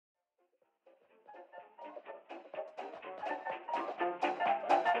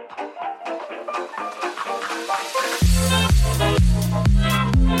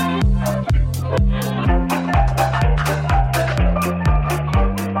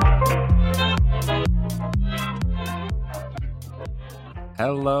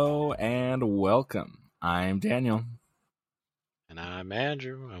Hello and welcome. I'm Daniel. And I'm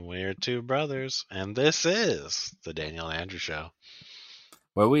Andrew, and we're two brothers, and this is the Daniel and Andrew Show.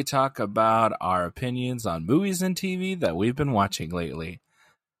 Where we talk about our opinions on movies and TV that we've been watching lately.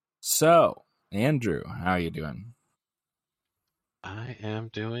 So, Andrew, how are you doing? I am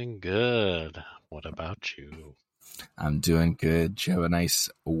doing good. What about you? I'm doing good. Did you have a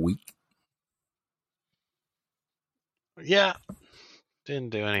nice week? Yeah,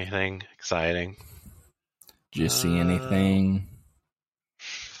 didn't do anything exciting. Did you see anything?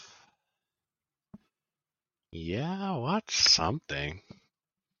 Yeah, watch something.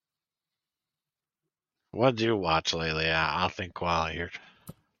 What did you watch lately? I'll think while you're...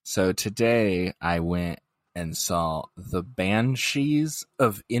 So today I went and saw The Banshees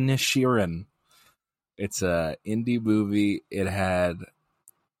of Inisherin. It's a indie movie. It had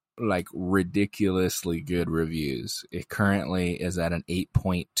like ridiculously good reviews. It currently is at an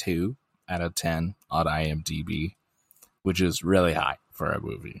 8.2 out of 10 on IMDb, which is really high for a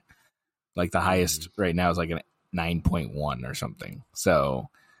movie. Like the highest right now is like a 9.1 or something. So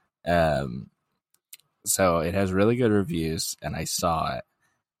it has really good reviews, and I saw it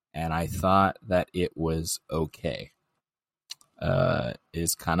and I thought that it was okay.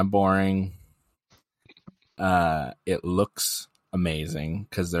 It's kind of boring. It looks amazing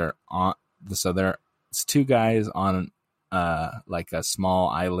because it's two guys on like a small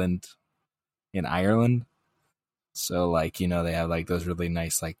island in Ireland. So like, they have like those really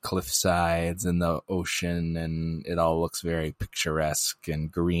nice like cliff sides and the ocean, and it all looks very picturesque and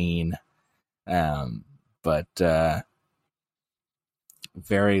green. But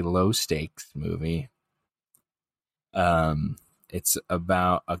very low stakes movie. It's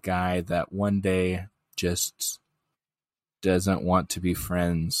about a guy that one day just doesn't want to be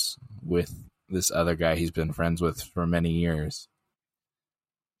friends with this other guy he's been friends with for many years.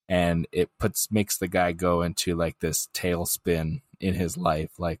 And it makes the guy go into like this tailspin in his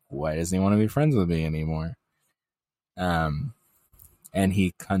life. Like, why doesn't he want to be friends with me anymore? And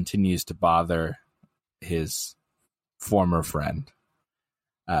he continues to bother his former friend.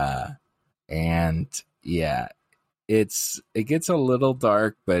 And yeah, it gets a little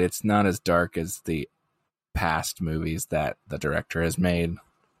dark, but it's not as dark as the past movies that the director has made.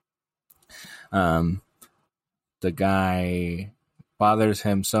 The guy bothers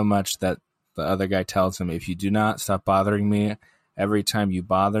him so much that the other guy tells him, if you do not stop bothering me, every time you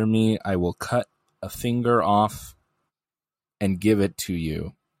bother me, I will cut a finger off and give it to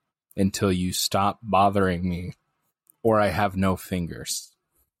you until you stop bothering me, or I have no fingers.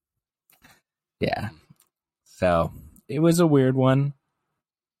 Yeah. So it was a weird one.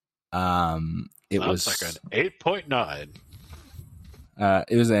 It Sounds was like an 8.9.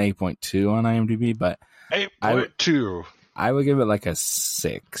 It was an 8.2 on IMDb, but 8.2. I would give it like a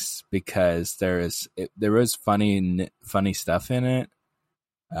 6 because there was funny stuff in it,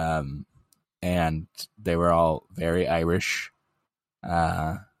 and they were all very Irish,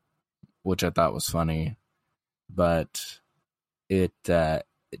 which I thought was funny. But it's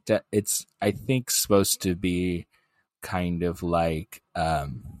I think supposed to be kind of like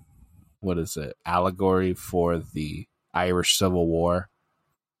what is it, allegory for the Irish Civil War,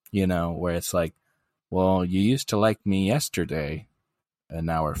 where it's like, well, you used to like me yesterday and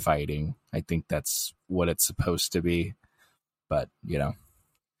now we're fighting. I think that's what it's supposed to be. But,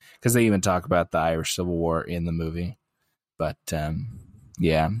 because they even talk about the Irish Civil War in the movie. But,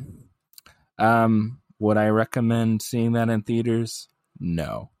 yeah. Would I recommend seeing that in theaters?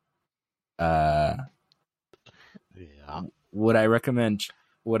 No. Yeah. Would I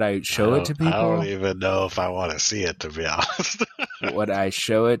show it to people? I don't even know if I want to see it, to be honest. Would I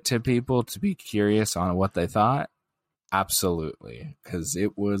show it to people to be curious on what they thought? Absolutely, because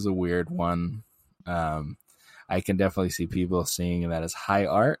it was a weird one. I can definitely see people seeing that as high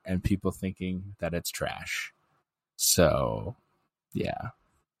art and people thinking that it's trash. So, yeah.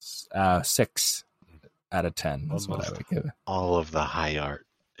 6 out of 10 is what I would give it. All of the high art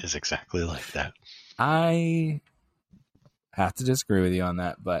is exactly like that. I have to disagree with you on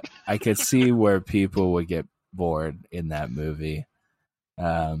that, but I could see where people would get bored in that movie.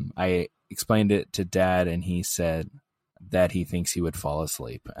 I explained it to Dad, and he said that he thinks he would fall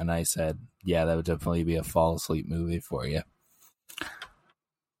asleep. And I said, yeah, that would definitely be a fall asleep movie for you.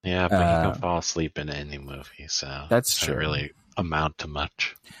 Yeah, but you can fall asleep in any movie, so that's it true. Doesn't really amount to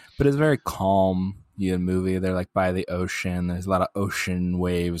much. But it's a very calm movie. They're like by the ocean. There's a lot of ocean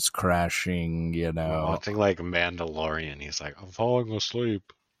waves crashing, Nothing like Mandalorian. He's like, I'm falling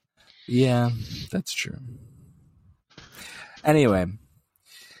asleep. Yeah, that's true. Anyway,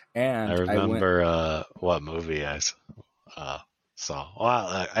 and I remember what movie I So,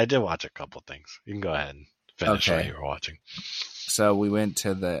 well, I did watch a couple things. You can go ahead and finish what Okay. you were watching. So we went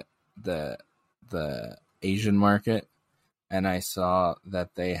to the the Asian market, and I saw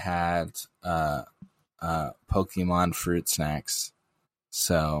that they had Pokemon fruit snacks.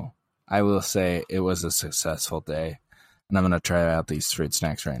 So I will say it was a successful day, and I'm gonna try out these fruit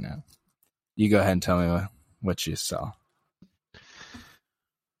snacks right now. You go ahead and tell me what you saw.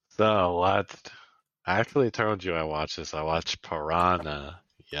 So, what? I actually told you I watched this. I watched Piranha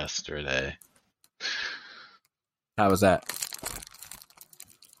yesterday. How was that?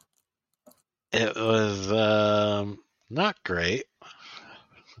 It was not great,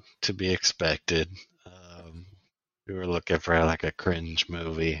 to be expected. We were looking for like a cringe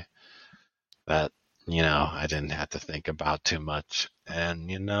movie that, I didn't have to think about too much. And,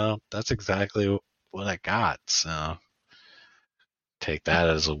 that's exactly what I got. So take that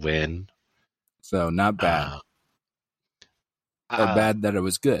as a win. So not bad, Uh, or uh, bad that it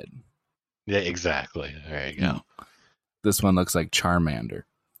was good. yeah, exactly. There you go. Mm. This one looks like Charmander.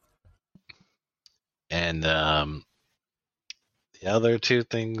 And the other two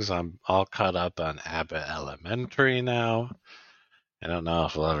things, I'm all caught up on Abbott Elementary now. I don't know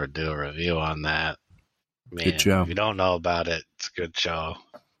if we'll ever do a review on that. Good Man, if show. you don't know about it, it's a good show.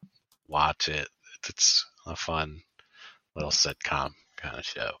 Watch it. It's a fun little sitcom kind of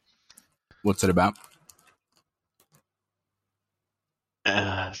show. What's it about?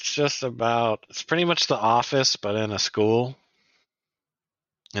 It's pretty much The Office, but in a school,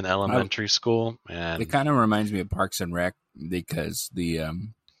 an I, elementary school. it And kind of reminds me of Parks and Rec because the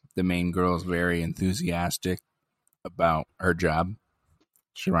main girl is very enthusiastic about her job.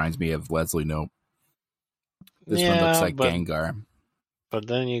 She reminds me of Leslie Knope. This one looks yeah, like but Gengar. but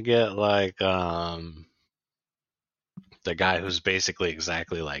then you get like the guy who's basically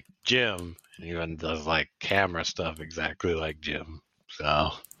exactly like Jim, and even does like camera stuff exactly like Jim.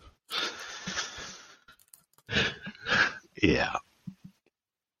 So yeah.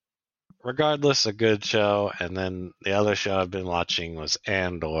 Regardless, a good show. And then the other show I've been watching was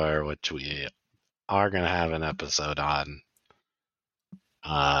Andor, which we are gonna have an episode on.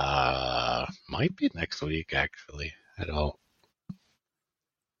 Might be next week actually. I don't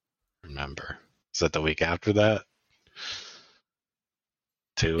remember. Is that the week after that?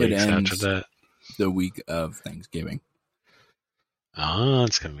 2 It weeks after ends that? the week of Thanksgiving. Oh,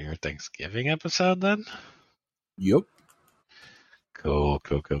 it's gonna be your Thanksgiving episode then? Yup. Cool,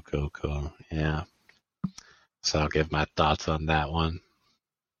 cool, cool, cool, cool. Yeah. So I'll give my thoughts on that one.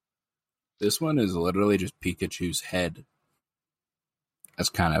 This one is literally just Pikachu's head. That's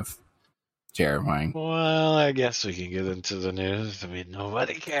kind of terrifying. Well, I guess we can get into the news. I mean,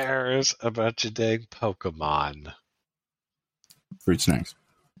 nobody cares about your dang Pokemon Fruit snacks.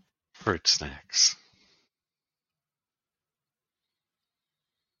 fruit snacks.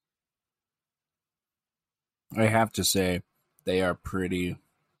 I have to say, they are pretty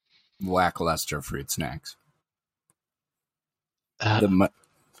lackluster fruit snacks. Uh,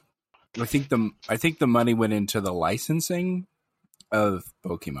 I think the money went into the licensing of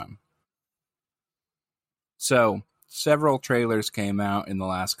Pokemon. So several trailers came out in the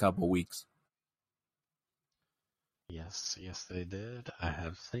last couple weeks. yes, yes, they did. I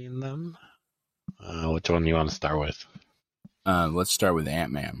have seen them. Which one do you want to start with? Let's start with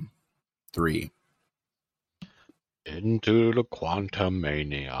Ant-Man 3. Into the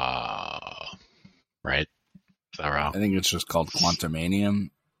Quantumania. Right? Is that I wrong? think it's just called Quantumanium.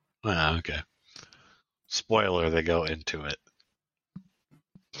 Okay. Spoiler, they go into it.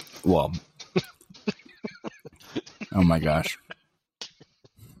 Well, oh my gosh.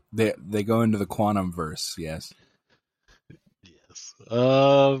 They go into the quantum verse, yes. Yes.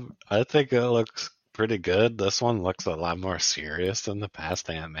 I think it looks pretty good. This one looks a lot more serious than the past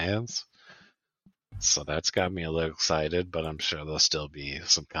Ant-Mans. So that's got me a little excited, but I'm sure there'll still be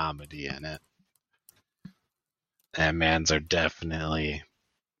some comedy in it. Ant-Mans are definitely,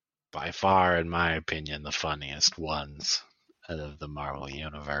 by far, in my opinion, the funniest ones out of the Marvel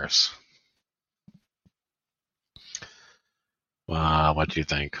Universe. What do you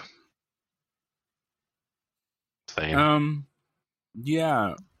think? Same?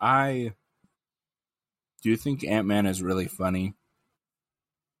 Yeah, I do think Ant-Man is really funny.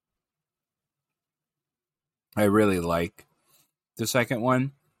 I really like the second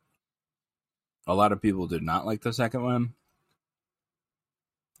one. A lot of people did not like the second one.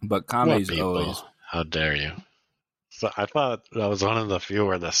 But What comedy's people? always How dare you? So I thought that was one of the few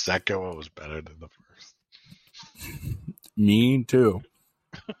where the second one was better than the first. me too.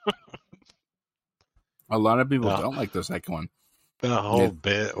 A lot of people The, don't like the second one. the whole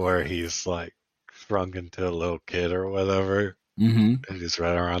bit where he's like shrunk into a little kid or whatever. Mm-hmm. And just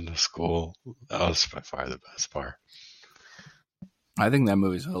run around the school. That was by far the best part. I think that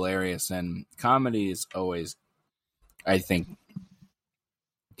movie's hilarious, and comedy is always, I think,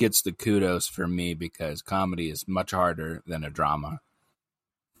 gets the kudos for me because comedy is much harder than a drama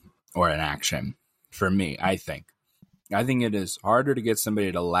or an action. For me, I think. I think it is harder to get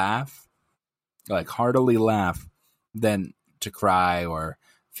somebody to laugh, like heartily laugh, than to cry or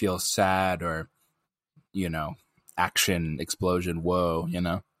feel sad or, action, explosion, whoa,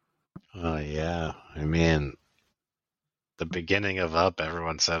 Oh, yeah. I mean, the beginning of Up,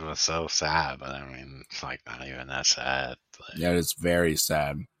 everyone said was so sad, but I mean, it's like not even that sad. That is very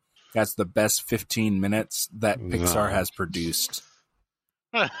sad. That's the best 15 minutes that Pixar No. has produced.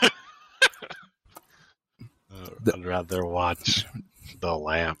 I'd The, rather watch the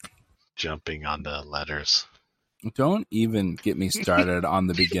lamp jumping on the letters. don't even get me started on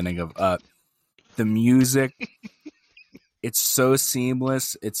the beginning of Up. The music, it's so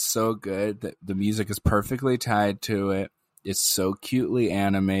seamless. It's so good. The music is perfectly tied to it. It's so cutely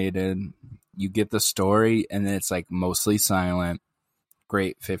animated. You get the story, and then it's like mostly silent.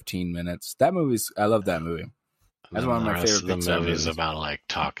 Great 15 minutes. I love that movie. And That's then one of the my rest favorite of the Pixar movie's movies. about like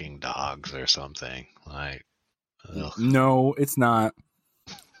talking dogs or something. Like, ugh. No, it's not.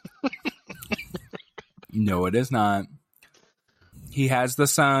 No, it is not. He has the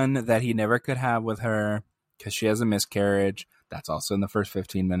son that he never could have with her because she has a miscarriage. That's also in the first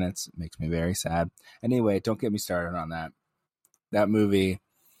 15 minutes. It makes me very sad. Anyway, don't get me started on that. That movie,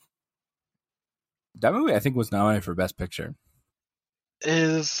 I think was nominated for Best Picture.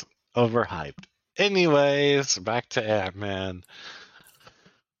 Is overhyped. Anyways, back to Ant-Man.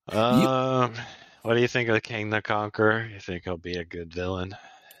 You, What do you think of King the Conqueror? You think he'll be a good villain?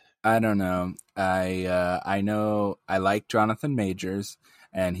 I don't know. I know I like Jonathan Majors,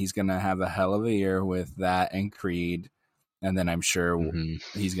 and he's gonna have a hell of a year with that and Creed, and then I'm sure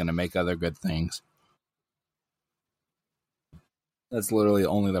he's gonna make other good things. That's literally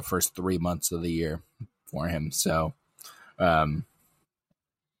only the first 3 months of the year for him. So, I'm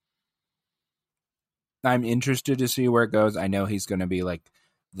interested to see where it goes. I know he's going to be like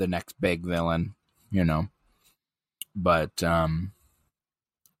the next big villain, but I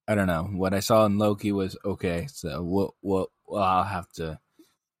don't know. What I saw in Loki was okay. So I'll have to.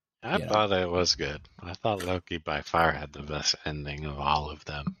 I thought it was good. I thought Loki by far had the best ending of all of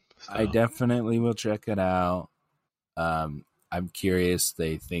them. So. I definitely will check it out. I'm curious.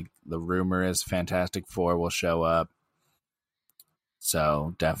 They think the rumor is Fantastic Four will show up.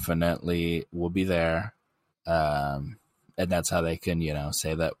 So definitely we'll be there. And that's how they can,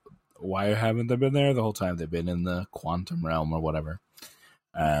 say that. Why haven't they been there the whole time? They've been in the quantum realm or whatever.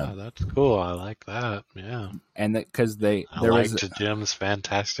 Yeah, that's cool. I like that. Yeah. And because I liked Jim's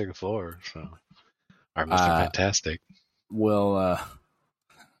Fantastic Four. So. Or Mr. Fantastic.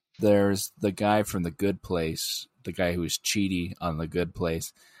 There's the guy from The Good Place, the guy who's Cheaty on The Good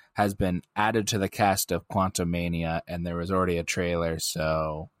Place, has been added to the cast of Quantumania, and there was already a trailer,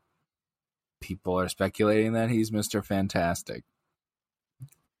 so people are speculating that he's Mr. Fantastic.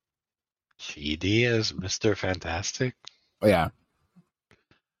 Cheaty is Mr. Fantastic? Oh, yeah.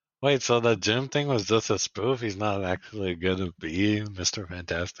 Wait, so the Jim thing was just a spoof? He's not actually going to be Mr.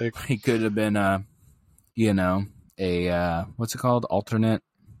 Fantastic? He could have been what's it called? Alternate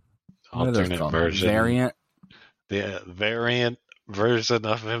version. Variant. The variant version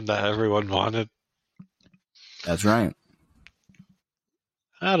of him that everyone wanted. That's right.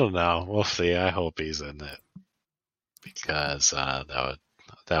 I don't know. We'll see. I hope he's in it because that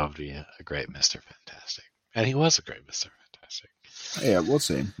would be a great Mr. Fantastic, and he was a great Mr. Fantastic. Yeah, we'll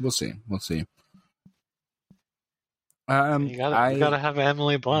see. You gotta have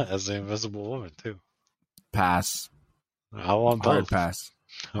Emily Blunt as the Invisible Woman too. Pass. I want both. Hard pass.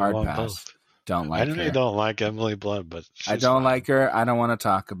 Hard pass. Both. Don't like her. I really don't like Emily Blunt, but I don't like her. I don't want to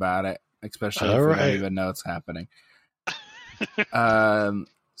talk about it, especially if we don't even know it's happening.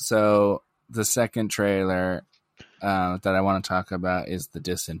 So the second trailer that I want to talk about is the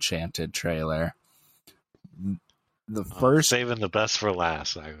Disenchanted trailer. The first saving the best for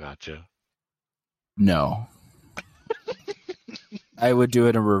last. I got you. No. I would do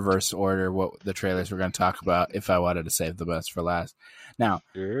it in reverse order, what the trailers we're going to talk about, if I wanted to save the best for last. Now,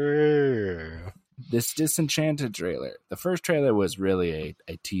 this Disenchanted trailer, the first trailer was really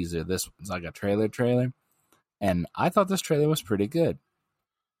a teaser. This was like a trailer. And I thought this trailer was pretty good.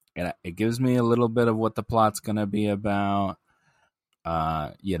 And it gives me a little bit of what the plot's going to be about.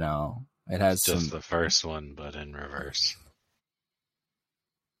 It has just the first one, but in reverse.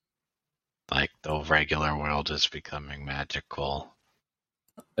 Like the regular world is becoming magical.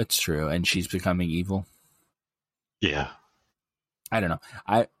 It's true, and she's becoming evil. Yeah. I don't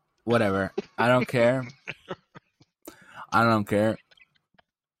know. Whatever. I don't care. I don't care.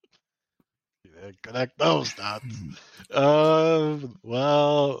 Yeah, connect those dots.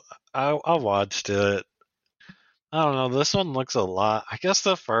 Well, I watched it. I don't know. This one looks a lot. I guess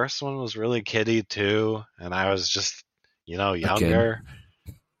the first one was really kiddie too, and I was just, A kid. younger,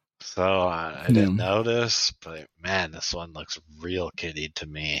 so I Yeah. didn't notice. But man, this one looks real kiddie to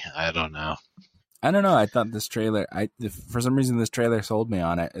me. I don't know. I don't know. I thought this trailer. For some reason this trailer sold me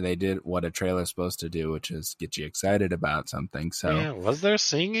on it. They did what a trailer's supposed to do, which is get you excited about something. So Yeah, was there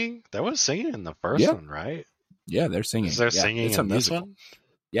singing? There was singing in the first yeah, one, right? yeah, they're Is singing. there Yeah, singing it's a in this musical. one?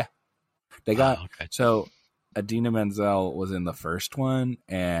 Yeah, they got Oh, okay. so Adina Menzel was in the first one,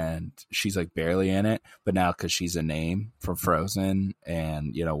 and she's like barely in it, but now because she's a name from Frozen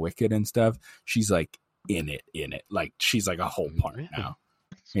and Wicked and stuff, she's like in it. Like she's like a whole part Yeah, now.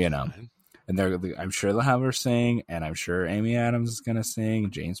 it's You know. fine. And I'm sure they'll have her sing, and I'm sure Amy Adams is gonna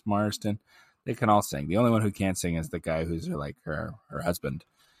sing, James Marsden, they can all sing. The only one who can't sing is the guy who's like her husband.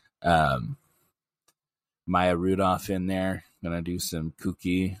 Um, Maya Rudolph in there, gonna do some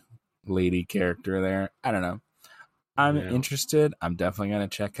kooky lady character there. I don't know. I'm Yeah. interested. I'm definitely gonna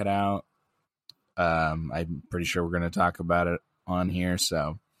check it out. I'm pretty sure we're gonna talk about it on here.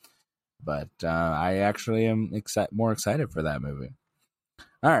 So, but I actually am more excited for that movie.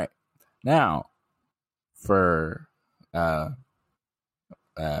 All right, now for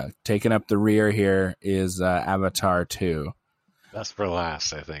taking up the rear here is Avatar 2. That's for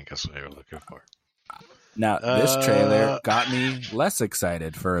last, I think, is what you're looking for. Now, this trailer got me less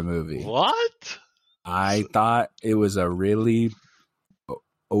excited for a movie. What? I thought it was a really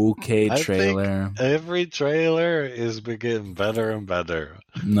okay I think trailer. every trailer is getting better and better.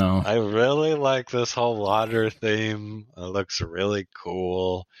 No. I really like this whole water theme. It looks really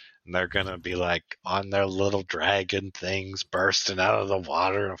cool. And they're going to be like on their little dragon things bursting out of the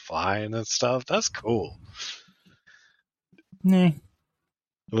water and flying and stuff. That's cool. Nah. It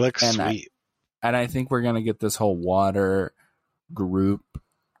looks And sweet. I think we're going to get this whole water group,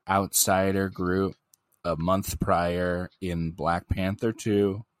 outsider group, a month prior in Black Panther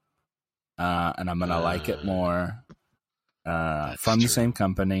 2. And I'm going to like it more from the same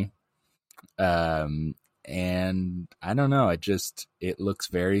company. And I don't know. It looks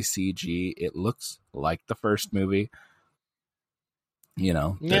very CG. It looks like the first movie.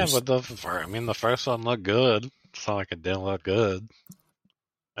 Yeah, but the first one looked good. It's not like it didn't look good.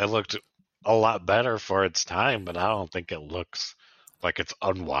 It looked a lot better for its time, but I don't think it looks like it's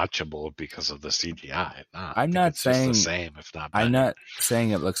unwatchable because of the CGI. Nah, I think it's just the same, if not better. I'm not saying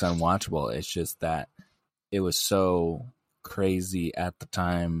it looks unwatchable. It's just that it was so crazy at the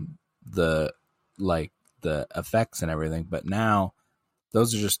time, the effects and everything. But now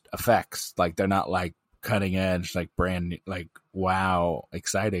those are just effects. Like they're not like cutting edge, like brand new, like wow,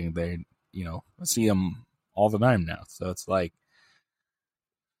 exciting. They I see them all the time now. So it's like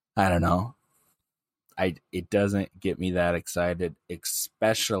I don't know. It doesn't get me that excited,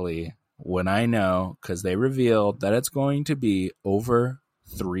 especially when I know because they revealed that it's going to be over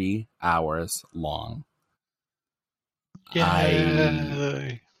 3 hours long.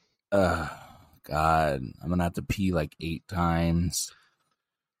 Yay. God, I'm gonna have to pee like 8 times.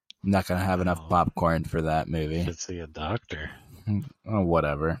 I'm not gonna have enough popcorn for that movie. You should see a doctor. Oh,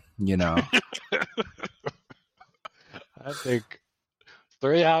 whatever, I think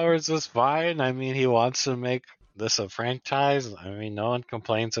 3 hours is fine. I mean, he wants to make this a franchise. I mean, no one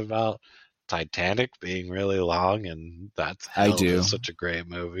complains about Titanic being really long, and that's I do. Such a great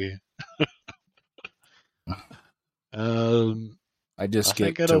movie. I just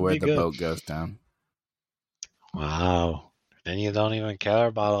get to where the boat goes down. Wow. Then you don't even care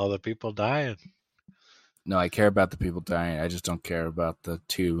about all the people dying. No, I care about the people dying. I just don't care about the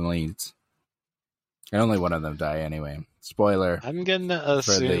 2 leads. And only one of them die anyway. Spoiler. I'm going to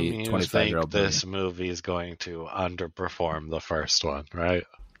assume the you 25-year-old think this movie is going to underperform the first one, right?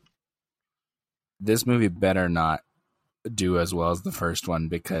 This movie better not do as well as the first one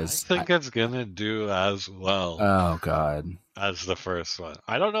because I think it's going to do as well. Oh, God. As the first one.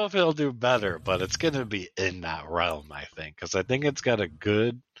 I don't know if it'll do better, but it's going to be in that realm, I think. Because I think it's got a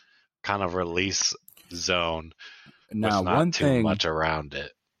good kind of release zone now, with not too much around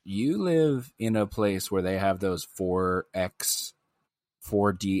it. You live in a place where they have those 4DX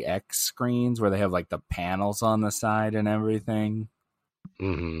screens where they have like the panels on the side and everything.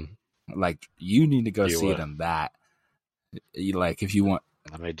 Mm-hmm. Like you need to go see it in that. If you want.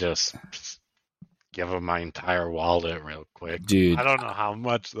 Let me just give them my entire wallet real quick. Dude. I don't know how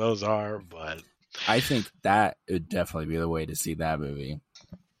much those are, but I think that would definitely be the way to see that movie.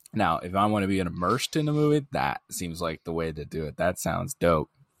 Now, if I want to be immersed in a movie, that seems like the way to do it. That sounds dope.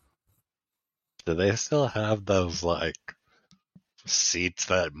 Do they still have those like seats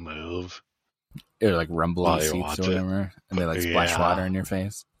that move Or like rumbly while you seats or watch it? whatever, and they like splash water Yeah. in your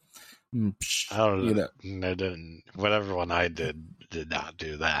face. I don't You know, know. I didn't. Whatever one I did not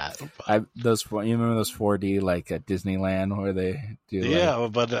do that. But you remember those 4D like at Disneyland where they do like yeah,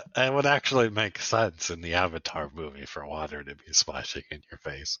 but it would actually make sense in the Avatar movie for water to be splashing in your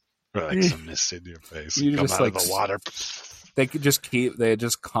face, or like some mist in your face and you come just out of like the water. they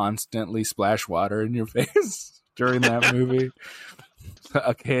just constantly splash water in your face during that movie.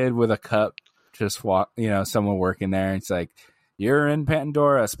 A kid with a cup just walk, someone working there. It's like, you're in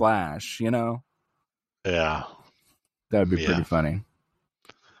Pandora, splash. Yeah, That would be pretty yeah. funny.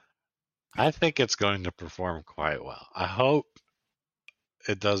 I think it's going to perform quite well. I hope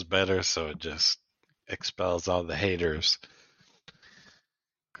it does better, so it just expels all the haters.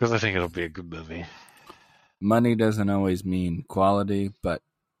 Because I think it'll be a good movie. Money doesn't always mean quality, but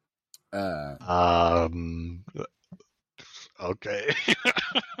Okay.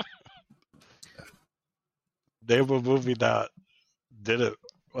 Name a movie that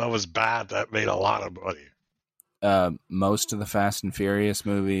was bad that made a lot of money. Most of the Fast and Furious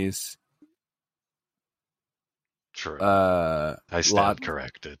movies. True. I stand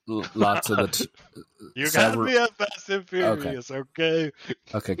corrected. Lots of the. You got me at Fast and Furious, okay?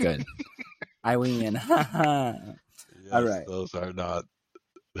 Okay, good. I win. Yes, all right. Those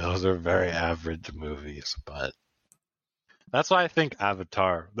are very average movies, but that's why I think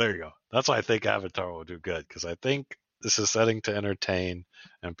Avatar. There you go. That's why I think Avatar will do good, because I think this is setting to entertain,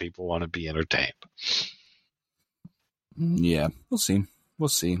 and people want to be entertained. Yeah, we'll see.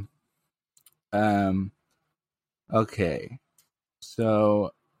 Okay.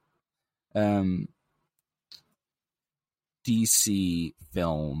 So, DC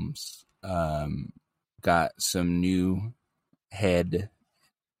Films got some new heads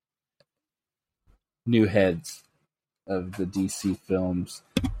of the DC films.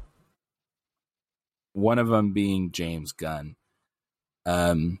 One of them being James Gunn.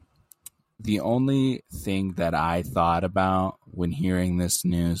 The only thing that I thought about when hearing this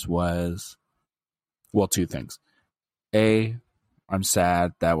news was, well, two things. A, I'm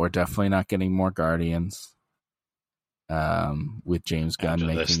sad that we're definitely not getting more Guardians. With James Gunn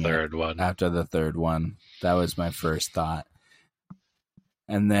making it after the third one. That was my first thought.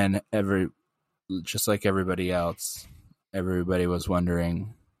 And then just like everybody else, everybody was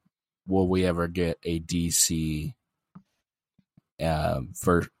wondering, will we ever get a DC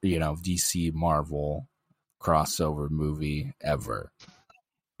DC Marvel crossover movie ever?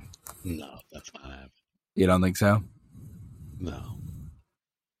 No, that's not happening. You don't think so? No.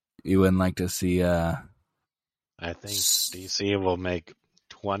 You wouldn't like to see I think DC will make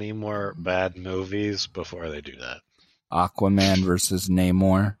 20 more bad movies before they do that. Aquaman versus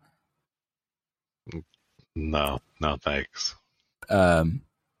Namor? No, thanks. I'm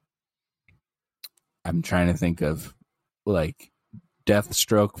trying to think of like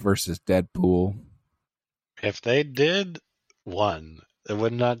Deathstroke versus Deadpool. If they did one, it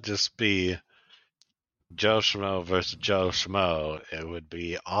would not just be Joe Schmo versus Joe Schmo. It would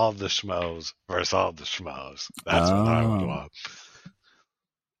be all the Schmoes versus all the Schmoes. That's what I would want.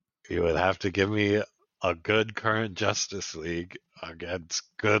 You would have to give me a good current Justice League against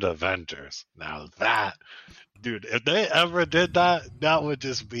good Avengers. Now that, dude, if they ever did that, that would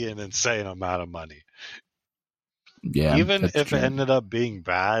just be an insane amount of money. Yeah, even if it ended up being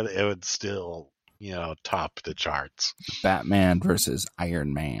bad, it would still, top the charts. Batman versus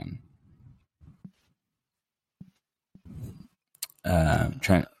Iron Man. Who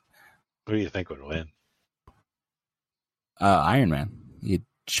do you think would win? Iron Man. You'd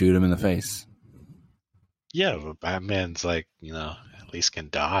shoot him in the face. Yeah, but Batman's like, at least can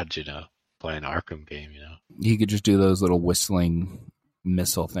dodge, playing Arkham game, He could just do those little whistling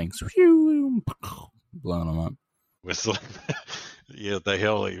missile things. Blowing them up. Whistling. Yeah, they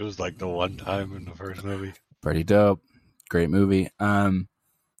only used like the one time in the first movie. Pretty dope. Great movie.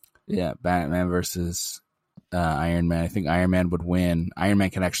 Yeah, Batman versus Iron Man. I think Iron Man would win. Iron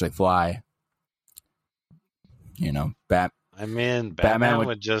Man can actually fly. Batman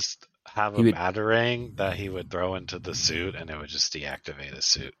would just have a batarang that he would throw into the suit, and it would just deactivate the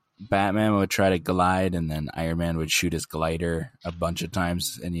suit. Batman would try to glide, and then Iron Man would shoot his glider a bunch of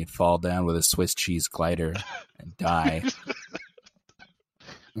times, and he'd fall down with a Swiss cheese glider and die.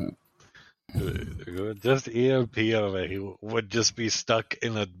 Just EMP him, and he would just be stuck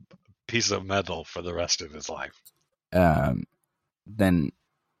in a piece of metal for the rest of his life. Then,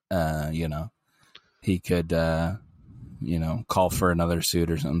 he could call for another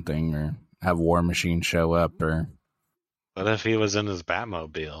suit or something, or have War Machine show up, or What if he was in his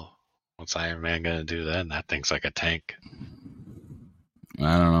Batmobile? What's Iron Man gonna do then? That thing's like a tank.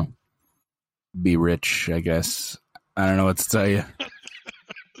 I don't know, be rich, I guess. I don't know what to tell you.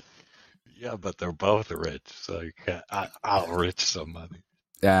 Yeah, but they're both rich, so you can't out-rich somebody.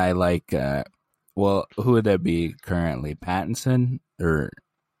 I like, well, who would that be currently? Pattinson or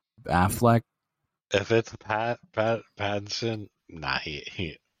Affleck? If it's Pattinson, nah,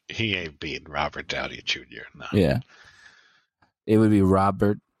 he ain't beating Robert Downey Jr. No. Yeah. It would be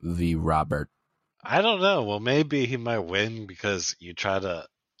Robert v. Robert. I don't know. Well, maybe he might win because you try to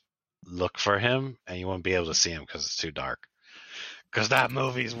look for him and you won't be able to see him because it's too dark. Because that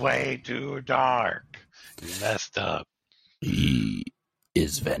movie's way too dark. You messed up. He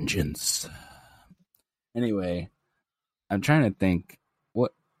is vengeance. Anyway, I'm trying to think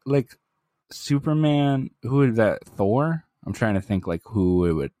what, like, Superman, who would that, Thor? I'm trying to think like who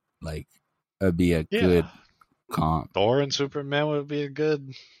it would like be a good comp. Thor and Superman would be a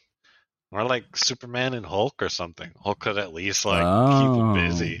good, or like Superman and Hulk or something. Hulk could at least like keep him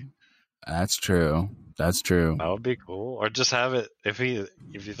busy. That's true. That's true. That would be cool. Or just have it if you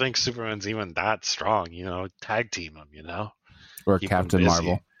think Superman's even that strong, tag team him, Or keep Captain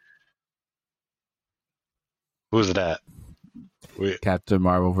Marvel. Who's that? Captain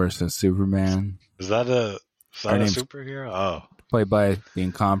Marvel versus Superman. Is that a superhero? Oh. Played by the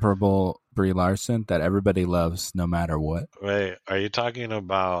incomparable Brie Larson that everybody loves no matter what. Wait, are you talking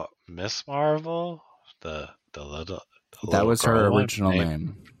about Miss Marvel? The little that was her one? original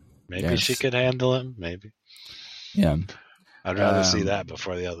name. Maybe yes. she could handle him. Maybe. Yeah. I'd rather see that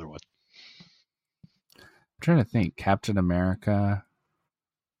before the other one. I'm trying to think. Captain America.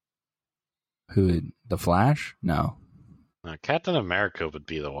 The Flash? No. Captain America would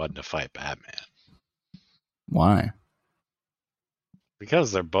be the one to fight Batman. Why?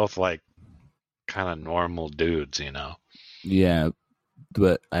 Because they're both like kind of normal dudes, Yeah,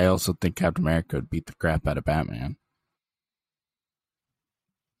 but I also think Captain America would beat the crap out of Batman.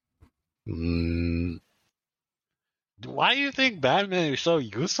 Why do you think Batman is so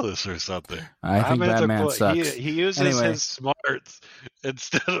useless or something? I think Batman sucks. He uses his smarts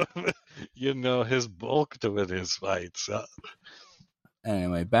instead of, his bulk to win his fights.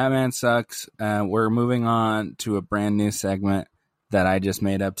 Anyway, Batman sucks. We're moving on to a brand new segment that I just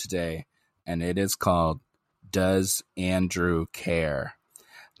made up today, and it is called Does Andrew Care?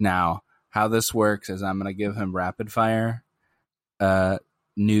 Now, how this works is I'm going to give him rapid fire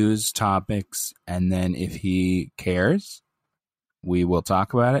news topics, and then if he cares, we will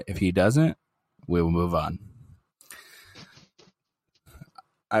talk about it. If he doesn't, we will move on.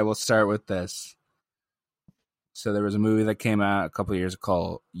 I will start with this. So there was a movie that came out a couple of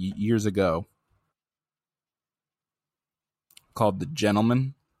years ago called The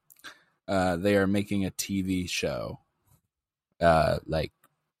Gentleman. They are making a TV show, like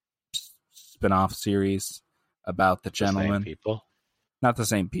spin-off series about the Gentleman. Same people? Not the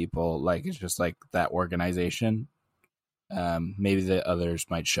same people. Like, it's just like that organization. Maybe the others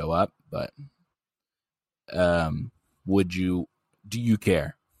might show up, but do you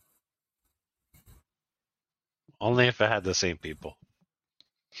care? Only if it had the same people.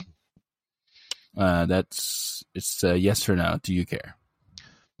 It's a yes or no. Do you care?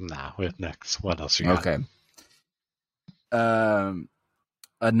 Nah, next. What else you got? Okay.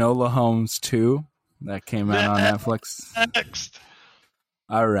 Enola Holmes 2 that came out on Netflix. Next.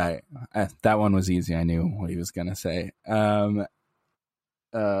 All right. That one was easy. I knew what he was going to say. Parody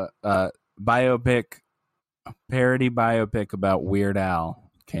biopic about Weird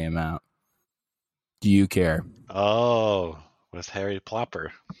Al came out. Do you care? Oh, with Harry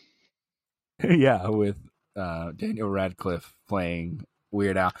Plopper. Yeah, with Daniel Radcliffe playing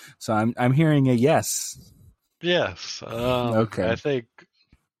Weird Al. So I'm hearing a yes. Yes. Okay. I think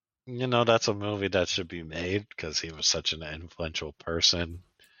that's a movie that should be made because he was such an influential person,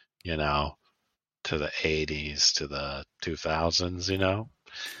 to the 80s, to the 2000s,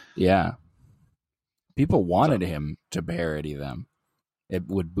 Yeah. People wanted him to parody them. It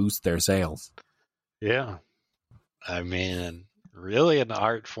would boost their sales. Yeah. I mean, really an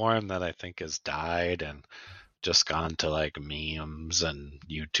art form that I think has died and just gone to like memes and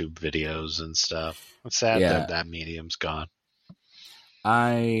YouTube videos and stuff. It's sad that medium's gone.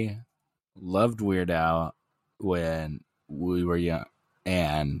 I loved Weird Al when we were young,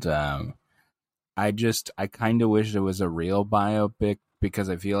 and I kind of wish it was a real biopic because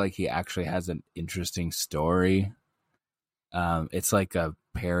I feel like he actually has an interesting story. It's like a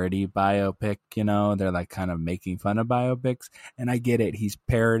parody biopic, they're like kind of making fun of biopics, and I get it. He's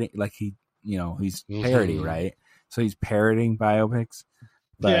parody, like he's parody, right? So he's parroting biopics,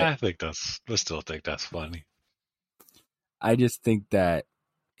 Yeah, but I still think that's funny. I just think that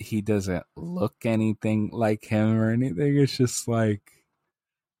he doesn't look anything like him or anything. It's just like,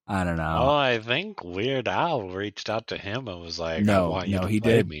 I don't Oh, know. I think Weird Al reached out to him and was like, "I No, want you no, to he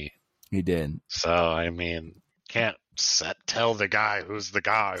play did. me." He did. So I mean, can't tell the guy who's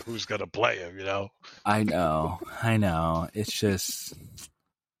gonna play him, you know? I know. I know. It's just,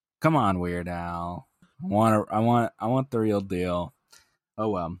 come on, Weird Al. I want the real deal. Oh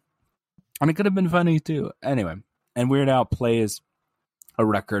well. And it could have been funny too. Anyway, and Weird Al plays a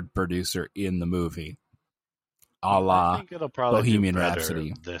record producer in the movie, a I la think it'll probably do Bohemian better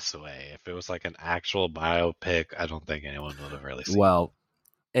Rhapsody. this way. If it was like an actual biopic, I don't think anyone would have really seen it. Well,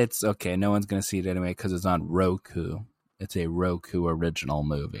 it's okay. No one's going to see it anyway because it's on Roku. It's a Roku original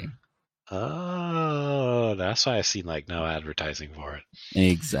movie. Oh, that's why I seen like no advertising for it.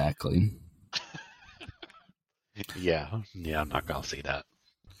 Exactly. Yeah, I'm not gonna see that.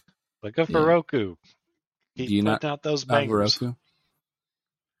 But good for Yeah. Roku. Do Keep you not putting out those have a bangers. Roku?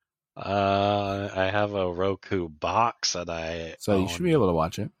 I have a Roku box that I So you should be own. able to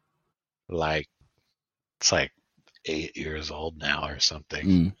watch it. Like it's like 8 years old now or something.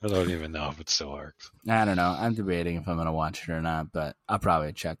 Mm. I don't even know if it still works. I don't know. I'm debating if I'm going to watch it or not, but I'll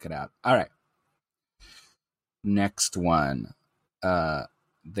probably check it out. All right. Next one.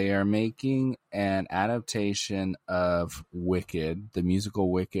 They are making an adaptation of Wicked, the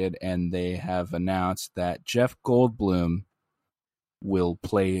musical Wicked, and they have announced that Jeff Goldblum will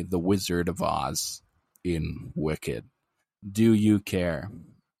play the Wizard of Oz in Wicked. Do you care?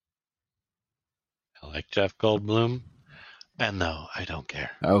 I like Jeff Goldblum. And no, I don't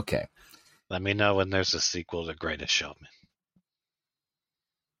care. Okay. Let me know when there's a sequel to Greatest Showman.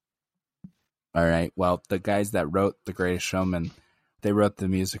 All right. Well, the guys that wrote The Greatest Showman, they wrote the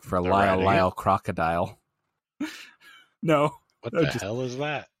music for They're Lyle writing it? Lyle Crocodile. No, What no, the just hell is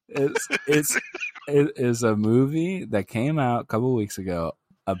that? it is a movie that came out a couple weeks ago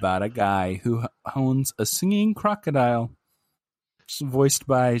about a guy who owns a singing crocodile, voiced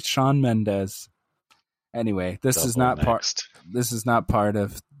by Shawn Mendes. Anyway, Double next. this is not part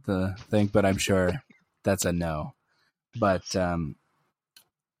of the thing, but I'm sure that's a no. But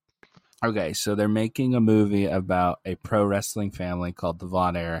okay, so they're making a movie about a pro wrestling family called the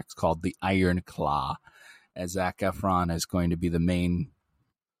Von Erichs, called the Iron Claw, as Zac Efron is going to be the main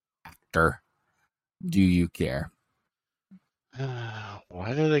actor. Do you care?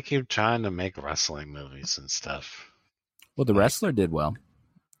 Why do they keep trying to make wrestling movies and stuff? Well, the Like, wrestler did well.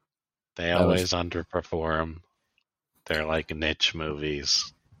 they That was always underperform. They're like niche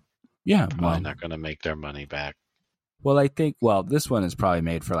movies. yeah. Probably not going to make their money back. Well, I think this one is probably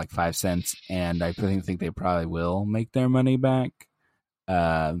made for like 5 cents, and I think they probably will make their money back,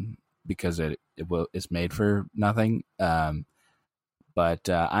 because it's made for nothing. But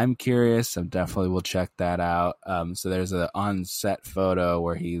I'm curious. I definitely will check that out. So there's an on-set photo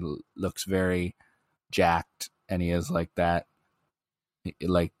where he looks very jacked, and he has like that,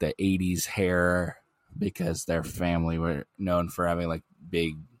 like the '80s hair, because their family were known for having like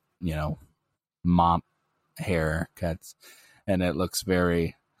big, mop haircuts, and it looks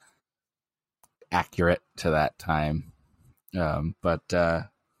very accurate to that time. But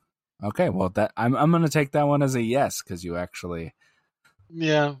okay, well that I'm gonna take that one as a yes because you actually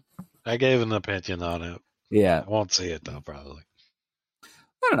Yeah, I gave an opinion on it. yeah. I won't see it though, probably.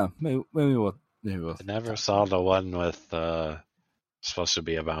 I don't know. Maybe we'll I never talk saw about it. the one with supposed to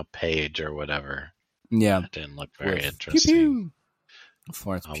be about Paige or whatever. Yeah, That didn't look very with Pew interesting. Pew.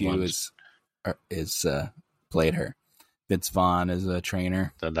 Florence Pugh One, is played her. Vince Vaughn is a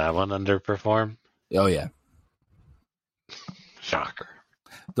trainer. did that one underperform? Oh yeah. Shocker.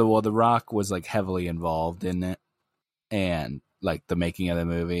 The Rock was like heavily involved in it, and like the making of the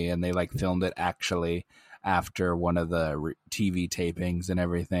movie, and they like filmed it actually after one of the TV tapings and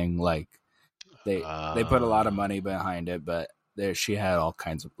everything. Like they put a lot of money behind it, but she had all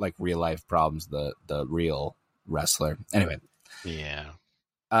kinds of like real life problems. The real wrestler. Anyway, Yeah.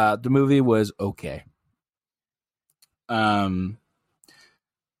 the movie was okay.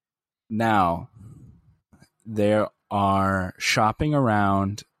 Now there are shopping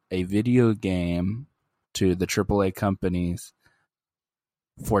around a video game to the AAA companies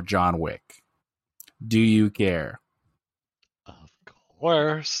for John Wick. Do you care? Of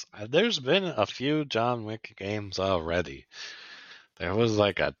course. There's been a few John Wick games already. There was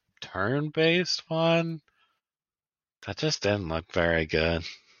like a turn-based one that just didn't look very good,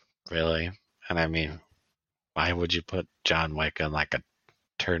 really. And I mean, why would you put John Wick in like a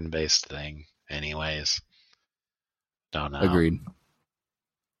turn-based thing anyways? Don't know. Agreed.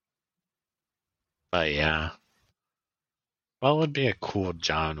 But yeah. What would be a cool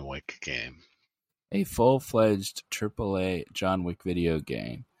John Wick game? A full-fledged AAA John Wick video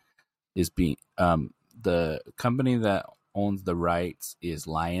game is being the company that owns the rights is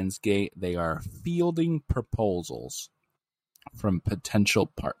Lionsgate. They are fielding proposals from potential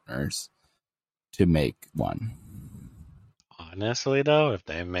partners to make one. Honestly, though, if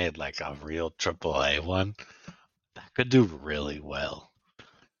they made like a real AAA one, that could do really well.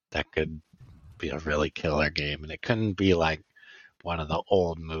 That could be a really killer game, and it couldn't be like one of the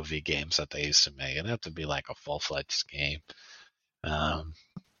old movie games that they used to make. It'd have to be like a full-fledged game. Um,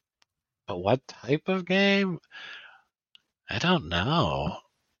 but what type of game? I don't know.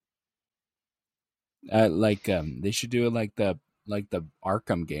 They should do it like the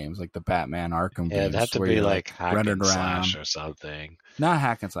Arkham games, like the Batman Arkham Yeah, it'd have games, to where be you're like like hack running and slash around, or something. not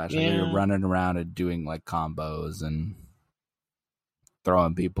hack and slash, like where you're Yeah, running around and doing like combos and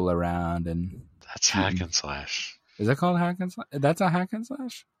throwing people around and that's hack shooting. and slash. Is that called hack and slash? That's a hack and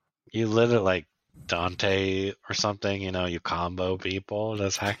slash. You literally like Dante or something. You combo people.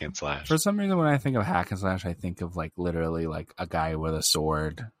 That's hack and slash. For some reason, when I think of hack and slash, I think of like literally like a guy with a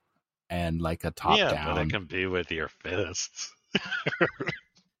sword and like a top Yeah, but it down. can be with your fists.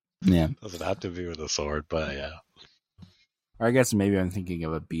 Yeah, Doesn't have to be with a sword, but yeah. or I guess maybe I'm thinking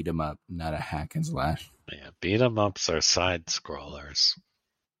of a beat 'em up, not a hack and slash. Yeah, beat 'em ups are side scrollers.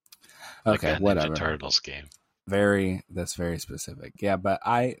 Okay, Like a whatever. Ninja Turtles game. That's very specific. Yeah, but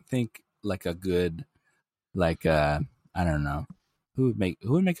I think like a good like I don't know. Who would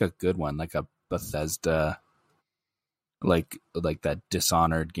make a good one? Like a Bethesda like that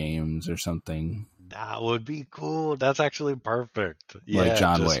Dishonored games or something. That would be cool. That's actually perfect. Like Yeah,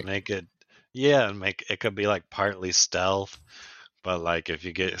 John just Wick. make it. Yeah, and make it could be like partly stealth, but like if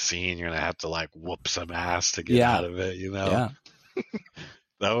you get seen, you're gonna have to like whoop some ass to get out of it. Yeah.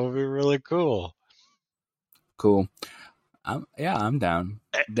 That would be really cool. Cool. I'm down.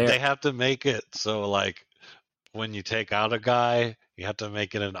 They have to make it so like when you take out a guy, you have to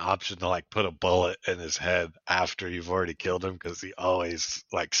make it an option to like put a bullet in his head after you've already killed him because he always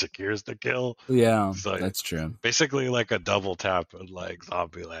like secures the kill. Yeah, So that's true. basically like a double tap in like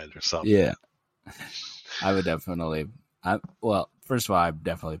Zombieland or something. Yeah. I would definitely first of all, I'd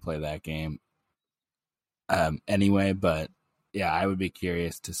definitely play that game anyway, but yeah, I would be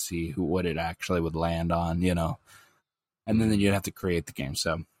curious to see what it actually would land on, and then you'd have to create the game.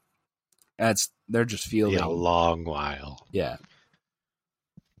 So they're just fielding a long while. Yeah.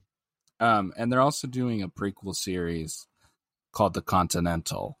 And they're also doing a prequel series called The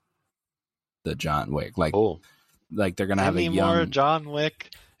Continental, the John Wick. Like, cool. Like they're gonna have a more young John Wick.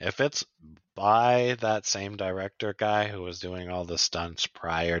 If it's by that same director guy who was doing all the stunts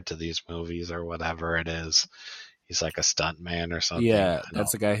prior to these movies or whatever it is, he's like a stunt man or something. Yeah,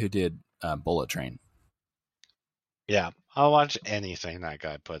 that's the guy who did Bullet Train. Yeah, I'll watch anything that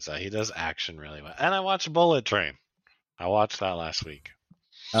guy puts out. He does action really well. And I watched Bullet Train. I watched that last week.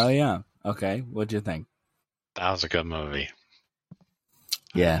 Oh yeah. Okay. What'd you think? That was a good movie.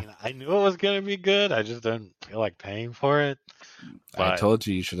 Yeah. I knew it was gonna be good. I just didn't feel like paying for it. I told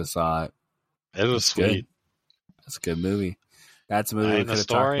you should have saw it. It was sweet. That's a good movie. That's a movie. The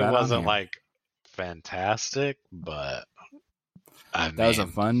story wasn't like fantastic, but that was a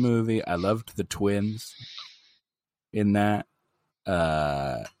fun movie. I loved the twins in that.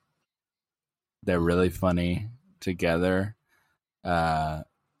 They're really funny together.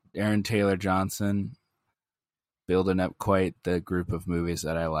 Aaron Taylor Johnson building up quite the group of movies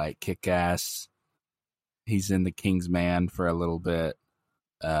that I like. Kick-Ass. He's in The King's Man for a little bit.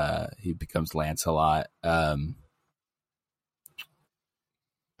 He becomes Lancelot. Maybe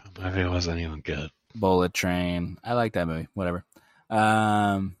it wasn't even good. Bullet Train. I like that movie. Whatever.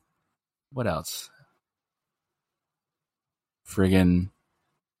 What else? Friggin'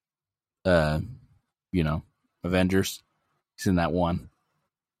 Avengers. He's in that one.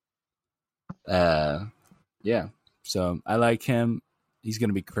 Yeah. So I like him. He's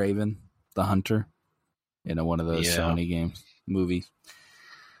gonna be Kraven the Hunter in one of those Sony movies.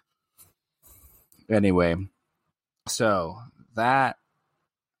 Anyway, so that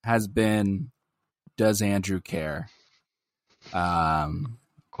has been Does Andrew Care?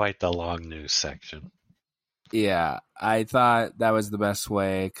 Quite the long news section. Yeah, I thought that was the best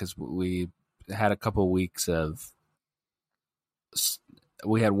way because we had a couple weeks of.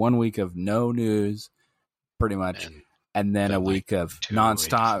 We had 1 week of no news, pretty much, and then a week of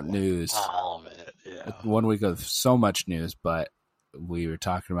nonstop news. All of it, yeah. 1 week of so much news, but we were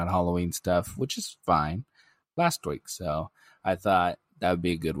talking about Halloween stuff, which is fine, last week. So I thought that would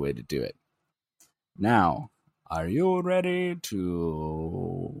be a good way to do it. Now, are you ready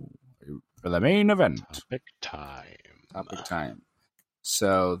for the main event? Topic time. Topic time.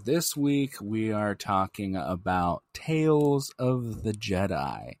 So this week we are talking about Tales of the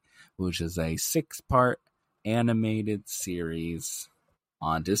Jedi, which is a 6-part animated series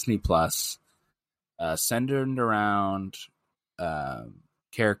on Disney Plus, centered around uh,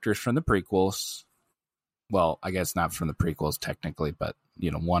 characters from the prequels. Well, I guess not from the prequels technically, but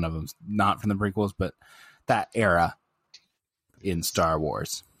one of them's not from the prequels, but that era in Star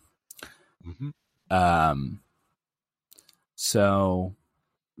Wars. Mm-hmm. So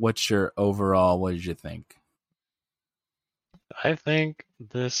what's your overall, what did you think? I think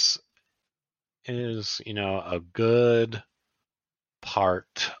this is, a good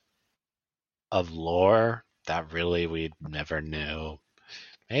part of lore that really we never knew.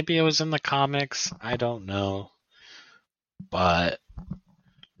 Maybe it was in the comics, I don't know. But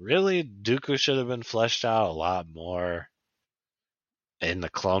really, Dooku should have been fleshed out a lot more in the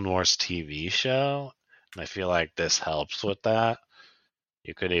Clone Wars TV show. And I feel like this helps with that.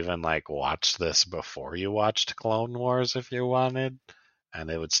 You could even watch this before you watched Clone Wars if you wanted, and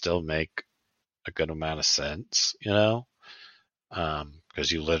it would still make a good amount of sense,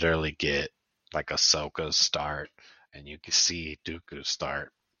 because you literally get Ahsoka's start, and you can see Dooku's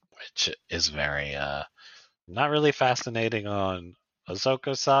start, which is very not really fascinating on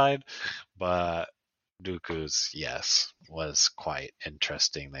Ahsoka's side, but Dooku's, yes, was quite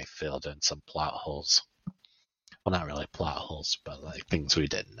interesting. They filled in some plot holes. Well, not really plot holes, but things we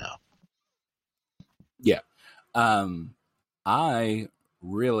didn't know. Yeah. I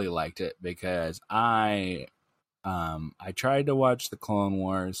really liked it because I tried to watch the Clone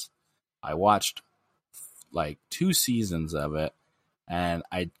Wars. I watched 2 seasons of it and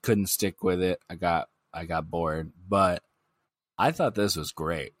I couldn't stick with it. I got bored, but I thought this was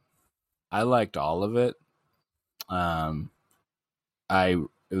great. I liked all of it. It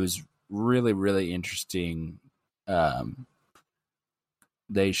was really, really interesting.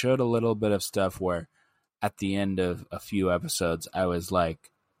 They showed a little bit of stuff where at the end of a few episodes I was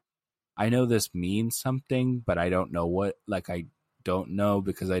like, I know this means something, but I don't know what. I don't know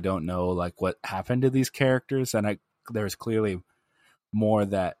because I don't know what happened to these characters, and there's clearly more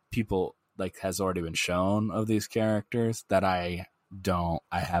that people has already been shown of these characters that I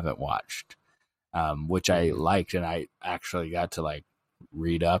haven't watched, which I liked, and I actually got to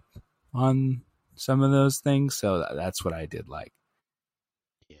read up on some of those things, so that's what I did like.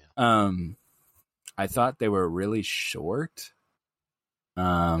 Yeah. I thought they were really short.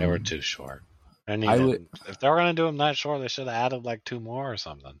 They were too short. And if they were going to do them that short, they should have added 2 more or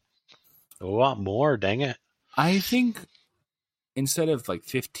something. We want more, dang it. I think instead of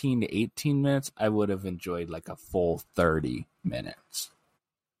 15 to 18 minutes, I would have enjoyed a full 30 minutes.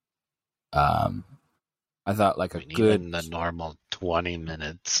 I thought even the normal 20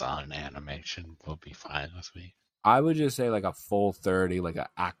 minutes on animation will be fine with me. I would just say a full 30, an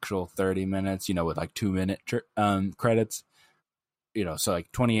actual 30 minutes, with 2-minute credits. So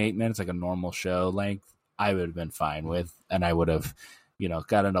 28 minutes, a normal show length, I would have been fine with, and I would have,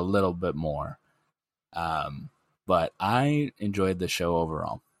 gotten a little bit more. But I enjoyed the show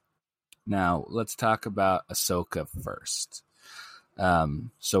overall. Now, let's talk about Ahsoka first.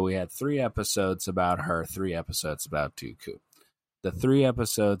 So we had 3 episodes about her, 3 episodes about Dooku. The 3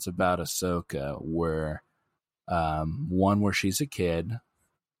 episodes about Ahsoka were one where she's a kid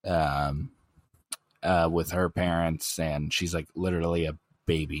with her parents, and she's literally a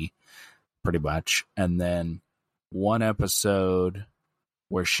baby, pretty much. And then one episode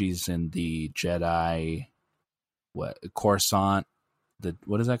where she's in the Jedi, Coruscant,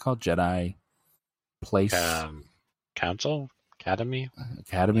 what is that called? Jedi place? Council? Academy,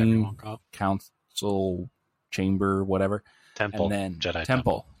 council, chamber, whatever. Temple, and then Jedi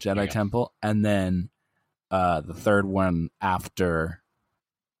Temple, and then the third one after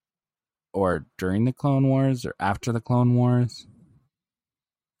or during the Clone Wars or after the Clone Wars.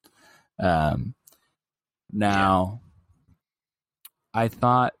 Now, I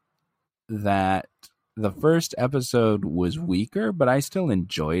thought that the first episode was weaker, but I still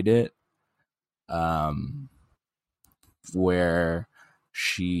enjoyed it. Where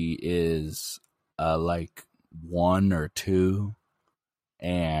she is 1 or 2,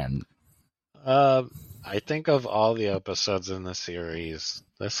 and I think of all the episodes in the series,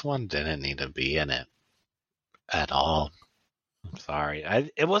 this one didn't need to be in it at all. I'm sorry.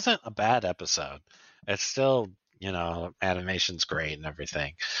 It wasn't a bad episode. It's still, animation's great and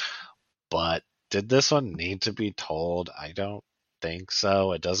everything. But did this one need to be told? I don't think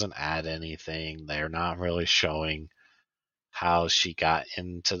so. It doesn't add anything. They're not really showing how she got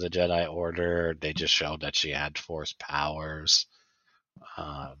into the Jedi Order. They just showed that she had Force powers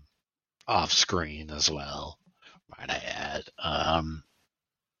off screen as well. might I add.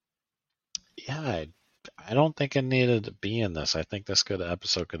 Yeah, I don't think it needed to be in this. I think this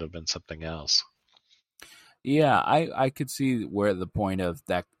episode could have been something else. Yeah, I could see where the point of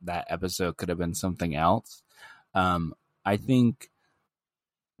that episode could have been something else. I think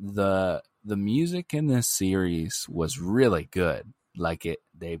the music in this series was really good. Like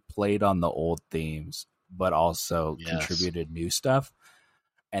they played on the old themes, but also Yes. contributed new stuff.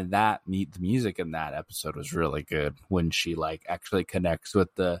 And the music in that episode was really good when she like actually connects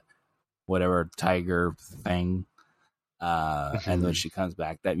with the whatever tiger thing. And when Mhm. she comes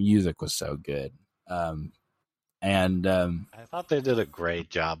back, that music was so good. And I thought they did a great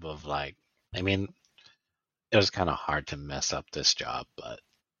job of like, I mean, it was kind of hard to mess up this job, but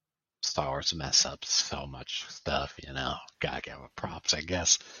Star Wars mess up so much stuff, Gotta give it props, I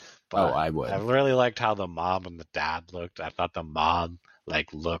guess. oh, But I I would. really liked how the mom and the dad looked. I thought the mom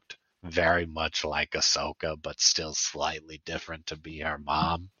like looked very much like Ahsoka, but still slightly different to be her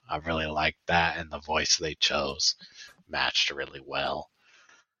mom. I really liked that, and the voice they chose matched really well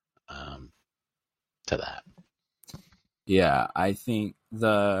um, to that. Yeah, I think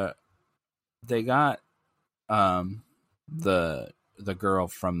they got um the girl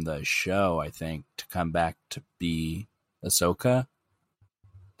from the show, I think, to come back to be Ahsoka,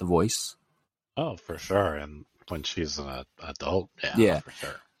 the voice. Oh, for sure. And when she's an adult, yeah, Yeah. for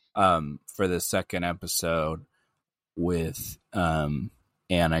sure. For the second episode with Anakin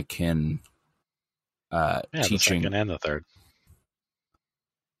Yeah, the teaching. second and the third.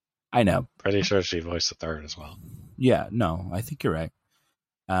 I know. Pretty sure she voiced the third as well. Yeah, no, I think you're right.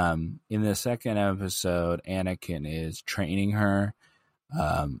 In the second episode, Anakin is training her,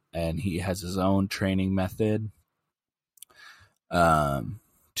 and he has his own training method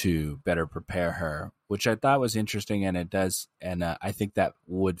to better prepare her, which I thought was interesting, and it does, and I think that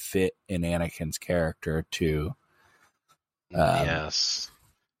would fit in Anakin's character to Yes.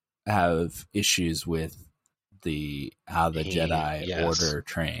 have issues with how the Jedi Yes. Order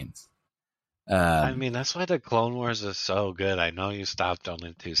trains. I mean, that's why the Clone Wars is so good. I know you stopped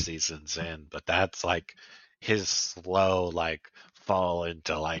only 2 seasons in, but that's like his slow, like, fall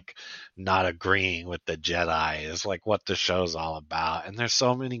into like not agreeing with the Jedi is like what the show's all about. And there's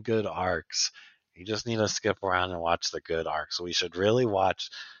so many good arcs. You just need to skip around and watch the good arcs. We should really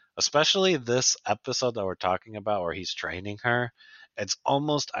watch, especially this episode that we're talking about where he's training her. It's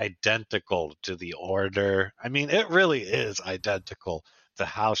almost identical to the Order. I mean, it really is identical to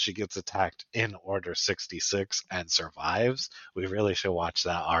how she gets attacked in Order 66 and survives. We really should watch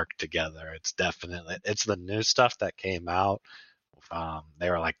that arc together. It's the new stuff that came out. They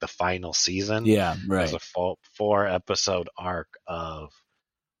were like the final season. yeah, There's right. a 4 episode arc of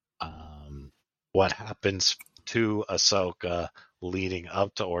um, what happens to Ahsoka leading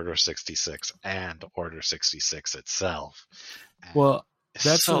up to Order 66 and Order 66 itself. And Well, it's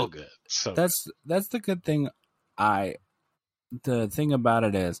that's so a good. So good. that's the good thing. I the thing about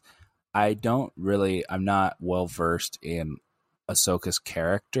it is I'm not well versed in Ahsoka's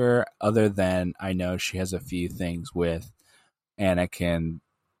character, other than I know she has a few things with Anakin,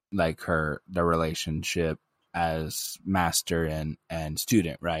 like the relationship as master and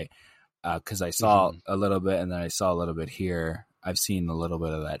student, right? Because I saw Mm-hmm. a little bit, and then I saw a little bit here. I've seen a little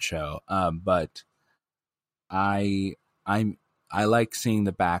bit of that show, but I I'm I like seeing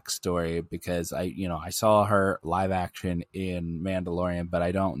the backstory because I saw her live action in Mandalorian, but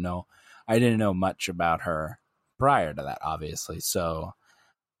I didn't know much about her prior to that, obviously. So,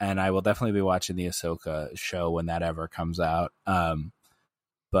 and I will definitely be watching the Ahsoka show when that ever comes out.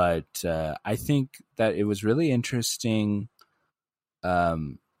 But I think that it was really interesting.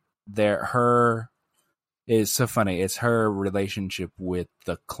 There, her is so funny. It's her relationship with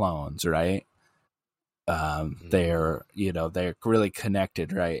the clones, right? Mm-hmm. They're really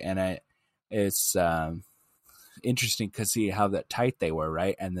connected, right? And it's interesting to see how that tight they were,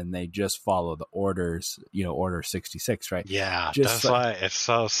 right? And then they just follow the orders, Order 66, right? Yeah, Just that's like, why it's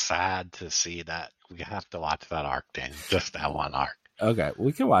so sad to see that we have to watch that arc, Dan. Just that one arc. okay,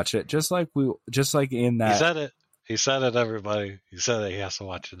 we can watch it, just like in He that. said it. He said it, everybody. He said it. He has to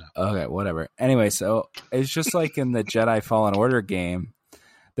watch it now. Okay, whatever. Anyway, so it's just like in the Jedi Fallen Order game.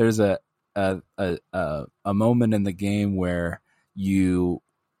 There's a moment in the game where you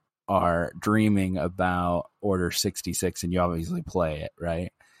are dreaming about Order 66, and you obviously play it,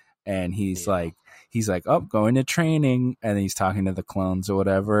 right? And Yeah. he's like, oh, going to training, and he's talking to the clones or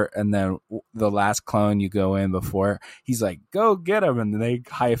whatever, and then the last clone you go in before, he's like, go get him, and they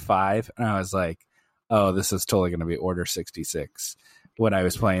high five, and I was like, oh, this is totally going to be Order 66. When I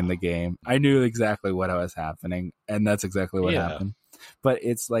was playing Yeah. the game, I knew exactly what was happening, and that's exactly what Yeah. happened. But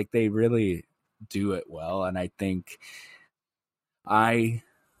it's like do it well. And I think I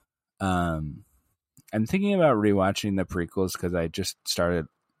I'm thinking about rewatching the prequels because I just started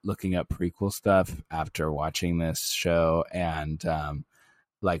looking up prequel stuff after watching this show and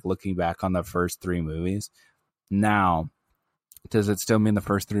like looking back on the first three movies. Now, does it still mean the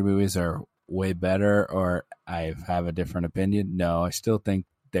first three movies are way better or I have a different opinion? No, I still think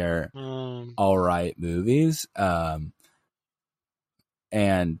they're all right movies.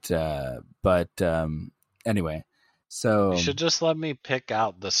 Anyway, so You should just let me pick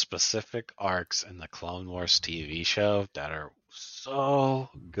out the specific arcs in the Clone Wars TV show that are so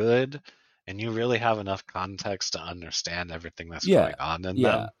good, and you really have enough context to understand everything that's yeah, going on in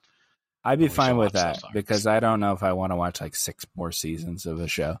yeah, them. I'd be And we should fine with watch those that arcs. because I don't know if I want to watch like 6 more seasons of a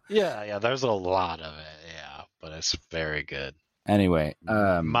show. Yeah, there's a lot of it, yeah, but it's very good. Anyway,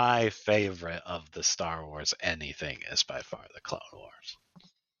 My favorite of the Star Wars anything is by far the Clone Wars.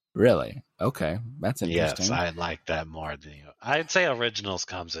 really? Okay, that's Yes, interesting. I like that more than you. I'd say Originals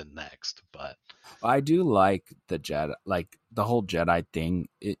comes in next, but I do like the Jedi, like the whole Jedi thing.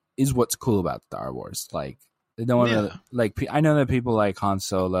 It is what's cool about Star Wars. Like, no one really yeah. like. I know that people like Han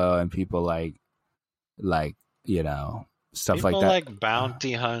Solo and people like you know stuff like People that. like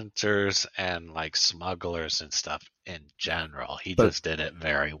bounty hunters and like smugglers and stuff in general. He But just did it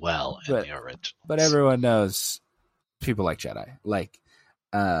very well in but the but originals. everyone knows people like Jedi, like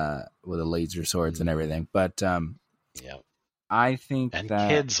with the laser swords and everything. But Yep. I think And that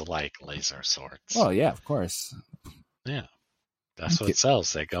kids like laser swords. well, yeah, of course, Yeah. That's what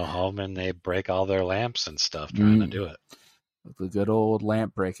sells. They go home and they break all their lamps and stuff trying to do it. the good old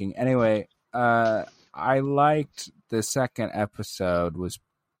lamp breaking. Anyway, I liked the second episode was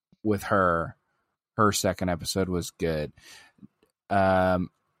with her. Her second episode was good. And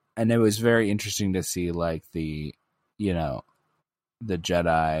it was very interesting to see like the, you know, the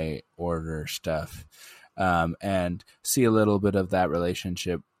Jedi Order stuff. And see a little bit of that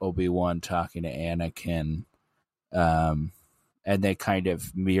relationship, Obi-Wan talking to Anakin. And they kind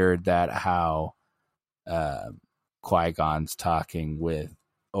of mirrored that how Qui-Gon's talking with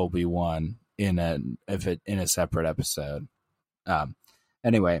Obi-Wan in a separate episode. Um,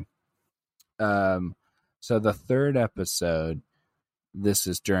 anyway, so the third episode, this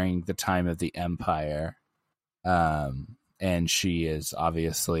is during the time of the Empire, and she is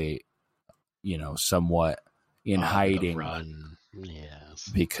obviously, somewhat in On the hiding run. Yes.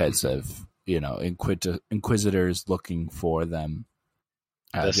 because of inquisitors looking for them.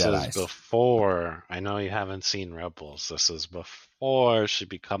 This is Jedi's. before, I know you haven't seen Rebels. This is before she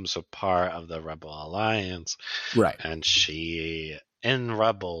becomes a part of the Rebel Alliance. Right. And she, in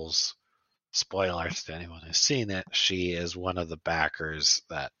Rebels, spoilers to anyone who's seen it, she is one of the backers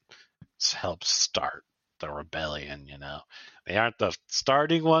that helps start the rebellion, They aren't the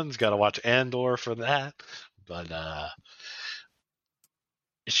starting ones, gotta watch Andor for that. But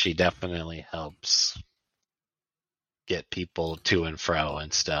she definitely helps get people to and fro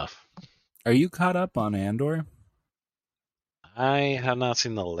and stuff. Are you caught up on Andor? I have not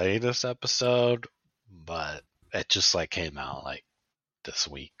seen the latest episode, but it just came out this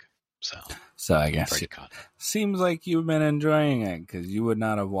week. So I guess pretty it caught up. seems like you've been enjoying it because you would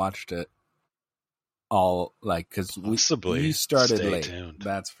not have watched it all because you started Stay late. tuned.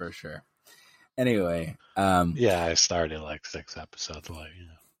 That's for sure. Anyway, yeah, I started 6 episodes late.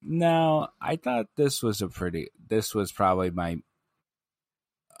 Now I thought this was probably my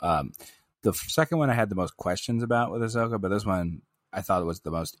the second one I had the most questions about with Ahsoka, but this one I thought was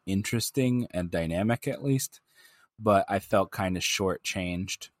the most interesting and dynamic at least. But I felt kind of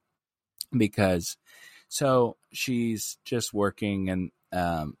shortchanged because so she's just working and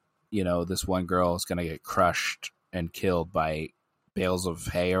this one girl is gonna get crushed and killed by bales of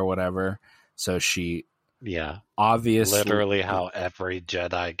hay or whatever. So she obviously literally how every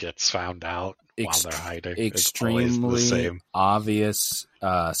Jedi gets found out while they're hiding. Extremely it's always the same. Obvious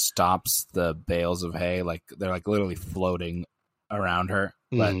stops the bales of hay, like they're literally floating around her.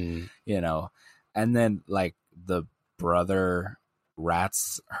 But and then the brother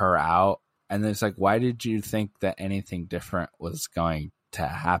rats her out, and it's why did you think that anything different was going to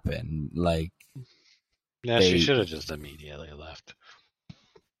happen? She should have just immediately left.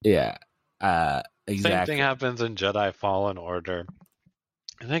 Yeah. Exactly. Same thing happens in Jedi Fallen Order.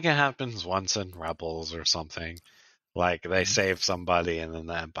 I think it happens once in Rebels or something. They save somebody and then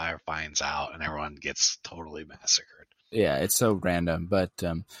the Empire finds out and everyone gets totally massacred. Yeah, it's so random. But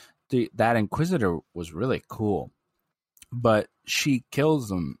that Inquisitor was really cool. But she kills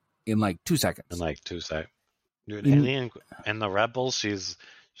them in 2 seconds. In 2 seconds. Dude, in the Rebels,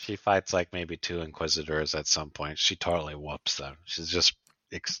 she fights maybe 2 Inquisitors at some point. She totally whoops them. She's just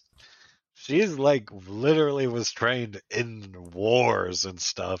She's like literally was trained in wars and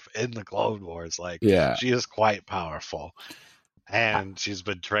stuff in the Clone Wars. Like Yeah. she is quite powerful, I- and she's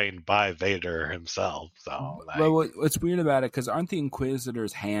been trained by Vader himself. So Well, like, what's weird about it, because aren't the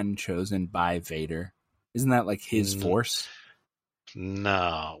Inquisitors hand chosen by Vader? Isn't that like his n- force?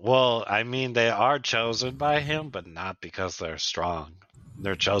 no. Well, I mean, they are chosen by him, but not because they're strong.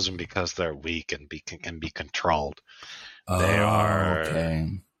 They're chosen because they're weak and can be controlled. They Oh, are. okay.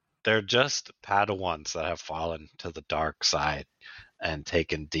 They're just Padawans that have fallen to the dark side and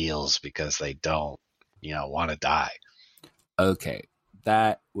taken deals because they don't, want to die. Okay.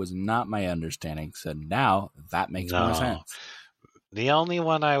 That was not my understanding. So now that makes more No. sense. The only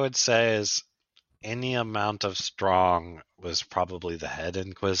one I would say is any amount of strong was probably the head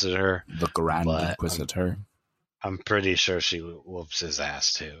Inquisitor, The Grand but Inquisitor. I'm pretty sure she whoops his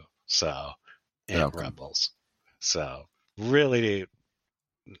ass too. So in Okay. Rebels. So really,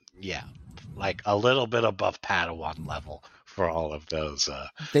 yeah, like a little bit above Padawan level for all of those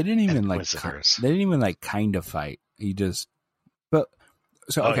They didn't even Inquisitors. kind of fight. He just, but,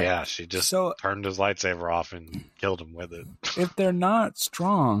 so, Oh okay. yeah, she just So turned his lightsaber off and killed him with it. if they're not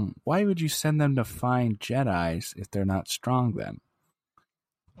strong, why would you send them to find Jedis if they're not strong then?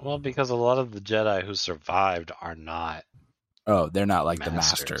 Well, because a lot of the Jedi who survived are not Oh, they're not like the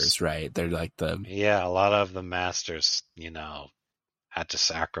masters. masters, right? They're like the. Yeah, a lot of the masters, had to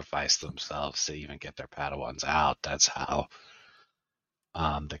sacrifice themselves to even get their Padawans out. That's how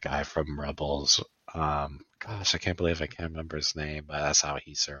the guy from Rebels, gosh, I can't believe I can't remember his name, but that's how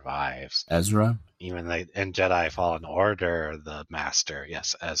he survives. Ezra? Even in Jedi Fallen Order, the master,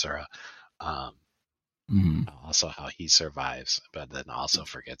 yes, Ezra, Mm-hmm. also how he survives, but then also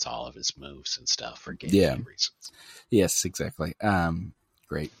forgets all of his moves and stuff for Yeah. gameplay reasons. Yes, exactly.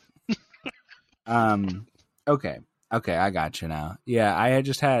 Great. Okay. Okay, I got you now. Yeah, I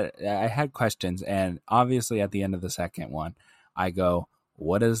had questions, and obviously at the end of the second one, I go,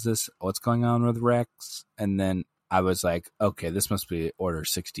 what is this? What's going on with Rex? And then I was like, okay, this must be Order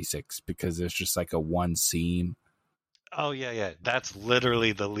 66 because there's just like a one scene. Oh yeah. That's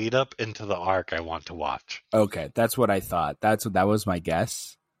literally the lead up into the arc I want to watch. Okay, that's what I thought. That was my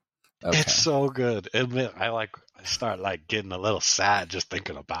guess. Okay. It's so good. I start like getting a little sad just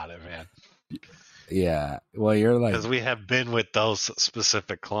thinking about it, man. Yeah. Well, you're like, Because we have been with those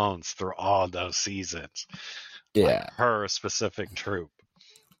specific clones through all those seasons. Like yeah. her specific troop.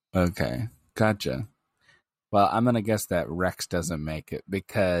 Okay. Gotcha. Well, I'm gonna guess that Rex doesn't make it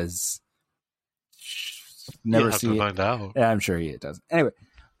because You never have to see it. find out. Yeah, I'm sure he doesn't. Anyway,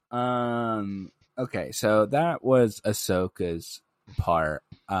 okay, so that was Ahsoka's part.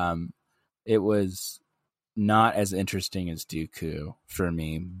 It was not as interesting as Dooku for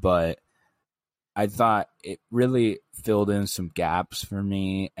me, but I thought it really filled in some gaps for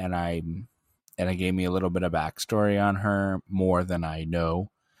me, and it gave me a little bit of backstory on her more than I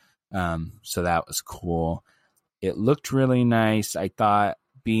know. So that was cool. It looked really nice. I thought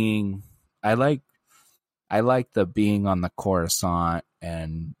I like the being on the Coruscant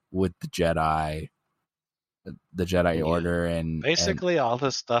and with the Jedi Yeah. Order, and Basically, all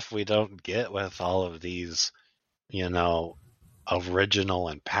the stuff we don't get with all of these, you know, original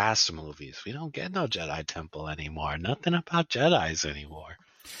and past movies. We don't get no Jedi Temple anymore. Nothing about Jedis anymore.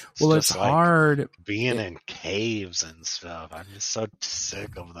 It's well, it's just like hard. being in caves and stuff. I'm just so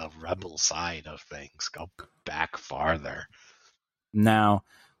sick of the rebel side of things. Go back farther. Now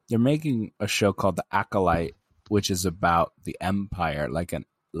they're making a show called The Acolyte, which is about the Empire, like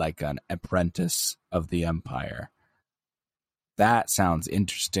an apprentice of the Empire. That sounds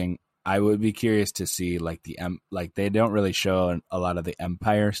interesting. I would be curious to see like like they don't really show a lot of the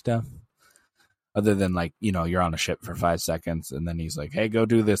Empire stuff, other than like you're on a ship for 5 seconds and then he's like, "Hey, go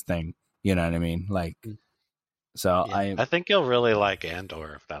do this thing." You know what I mean? Like, so Yeah, I think you'll really like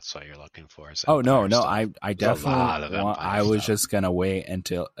Andor if that's what you're looking for. Is Oh no, Empire no, stuff. I There's a lot definitely of want. Empire I was stuff. just gonna wait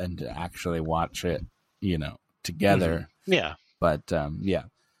until and to actually watch it, together. Yeah. But yeah,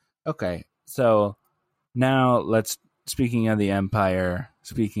 okay. So now let's. Speaking of the Empire,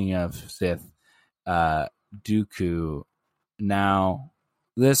 speaking of Sith, Dooku. Now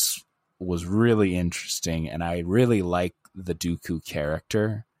this was really interesting, and I really like the Dooku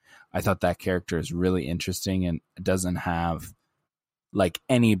character. I thought that character is really interesting and doesn't have like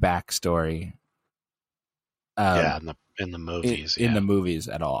any backstory. Yeah, in the movies, In yeah. the movies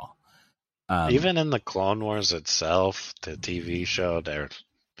at all. Even in the Clone Wars itself, the TV show,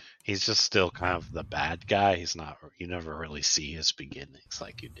 he's just still kind of the bad guy. He's not. You never really see his beginnings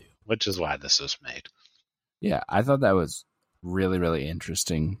like you do, which is why this was made. Yeah, I thought that was really, really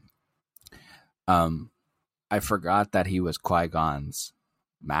interesting. I forgot that he was Qui-Gon's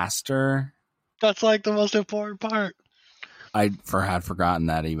Master. That's like the most important part. Had forgotten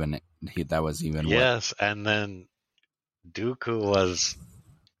that that was even what. Yes, and then Dooku was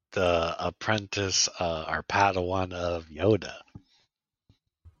the apprentice or Padawan of Yoda.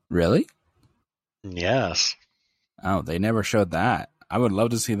 Really? Yes. Oh, they never showed that. I would love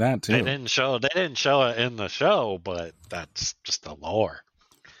to see that They too. didn't show it in the show, but that's just the lore.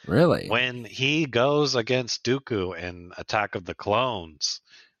 Really? When he goes against Dooku in Attack of the Clones,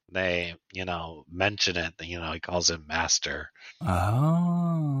 they, mention it, he calls him Master.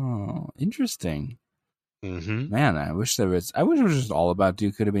 Oh, interesting. Mm-hmm. Man, I wish it was just all about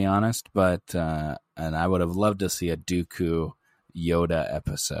Dooku, to be honest, but and I would have loved to see a Dooku Yoda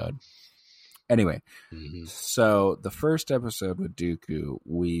episode. Anyway, Mm-hmm. so the first episode with Dooku,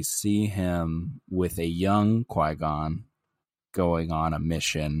 we see him with a young Qui-Gon going on a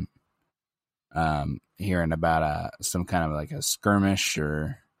mission, hearing about some kind of like a skirmish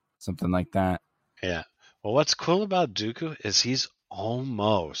or something like that. Yeah. Well, what's cool about Dooku is he's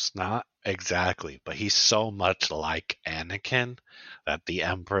almost, not exactly, but he's so much like Anakin that the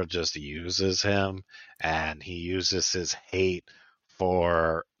Emperor just uses him, and he uses his hate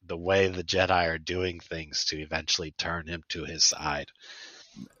for the way the Jedi are doing things to eventually turn him to his side.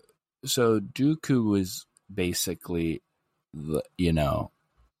 So Dooku was basically the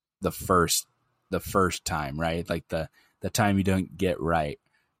first time, right? Like the time you don't get right,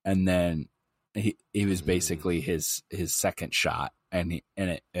 and then he was basically his second shot, and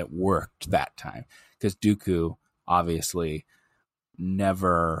it worked that time because Dooku obviously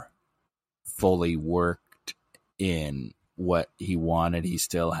never fully worked in what he wanted. He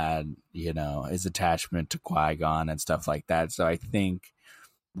still had his attachment to Qui-Gon and stuff like that. So I think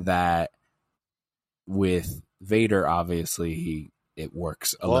that with Vader, obviously it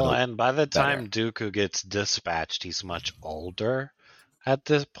works a Well, little and by the better. time Dooku gets dispatched, he's much older at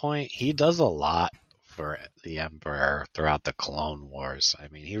this point. He does a lot for the Emperor throughout the Clone Wars. I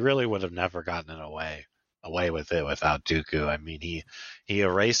mean, he really would have never gotten away with it without Dooku. I mean, he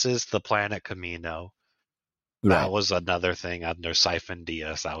erases the planet Camino. That Right. was another thing under Siphon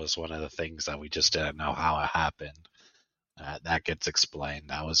Diaz. That was one of the things that we just didn't know how it happened. That gets explained.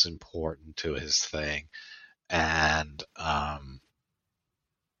 That was important to his thing. And I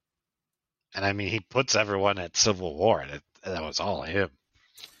mean, he puts everyone at Civil War, and that was all him.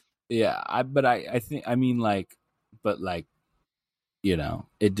 Yeah, I think I mean like, but like,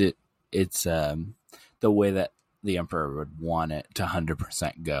 it's the way that the Emperor would want it to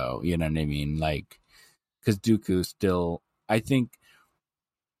 100% go. You know what I mean? Like, because Dooku still, I think.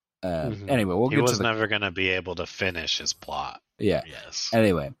 Anyway, we'll He get to was the never going to be able to finish his plot. yeah. Yes.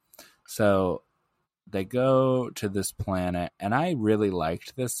 Anyway, so they go to this planet, and I really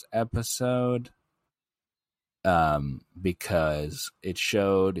liked this episode. Because it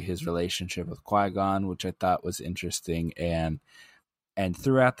showed his relationship with Qui-Gon, which I thought was interesting, and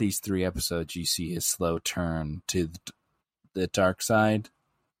throughout these 3 episodes, you see his slow turn to the dark side,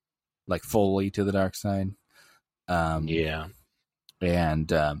 like fully to the dark side. Yeah.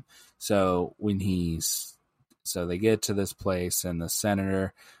 And so so they get to this place, and the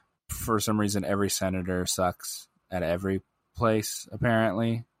senator, for some reason, every senator sucks at every place,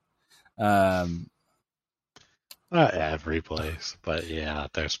 apparently. Not every place, but yeah,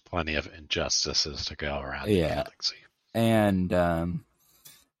 there's plenty of injustices to go around the galaxy. And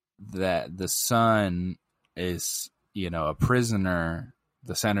that the son is, a prisoner.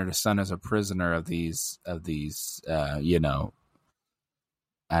 The senator's son is a prisoner of these, I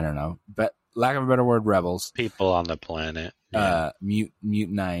don't know, but lack of a better word, rebels. People on the planet. Yeah.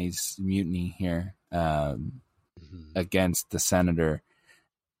 Mutiny here against the senator,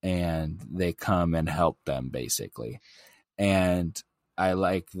 and they come and help them basically. And I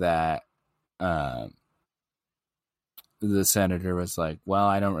like that the senator was like, well,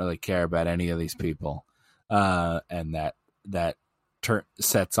 I don't really care about any of these people. And that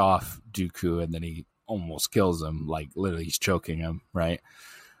sets off Dooku, and then he almost kills him, like literally he's choking him, right?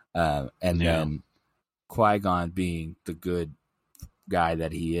 Then Qui-Gon, being the good guy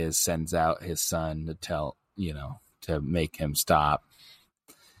that he is, sends out his son to tell, to make him stop.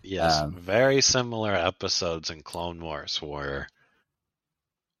 Yes, very similar episodes in Clone Wars where,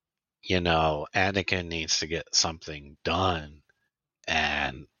 Anakin needs to get something done,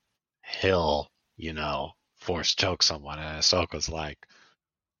 and he'll, force choke someone, and Ahsoka's like,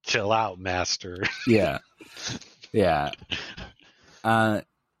 chill out, master. Yeah.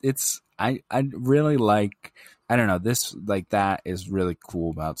 It's I really like, I don't know, this, like, that is really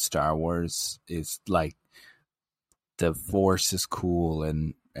cool about Star Wars. It's like the Force is cool,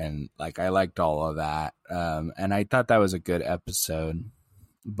 and like I liked all of that. And I thought that was a good episode.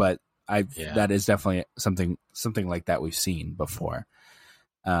 but Yeah. that is definitely something like that we've seen before.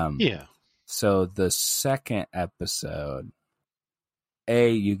 Yeah. So the second episode,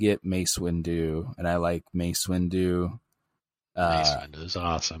 you get Mace Windu, and I like Mace Windu. Mace Windu's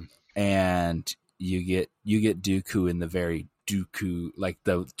awesome. And you get Dooku in the very Dooku, like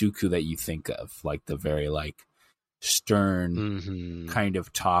the Dooku that you think of, like the very like stern kind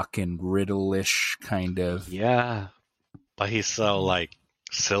of talk and riddle-ish kind of. Yeah. But he's so like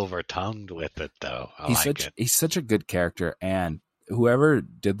silver tongued with it though. He's such a good character, and whoever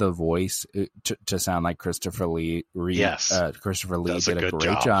did the voice to sound like Christopher Lee, Christopher Lee did a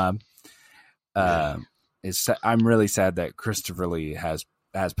great job. I'm really sad that Christopher Lee has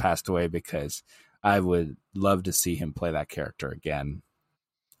passed away, because I would love to see him play that character again.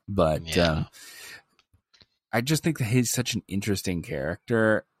 But I just think that he's such an interesting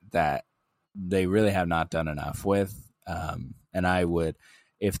character that they really have not done enough with. And I would,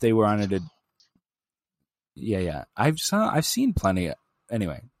 if they were on it, I've seen plenty of,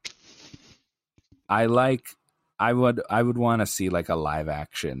 anyway. I would want to see like a live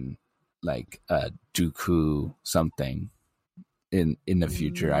action, like a Dooku something in the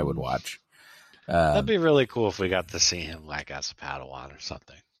future. I would watch. That'd be really cool if we got to see him like as a Padawan or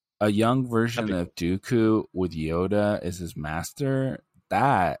something. A young version of Dooku with Yoda as his master.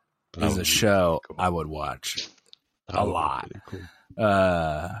 That is a show I would watch a lot. Cool.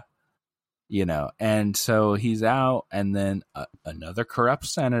 And so he's out, and then another corrupt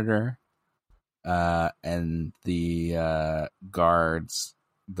senator, and the guards,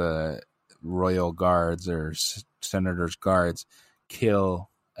 the royal guards or senator's guards, kill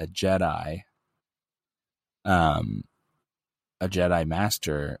a Jedi,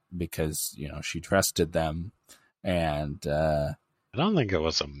 master, because she trusted them, and I don't think it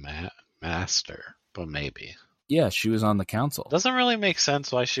was a master, but maybe. Yeah, she was on the council. Doesn't really make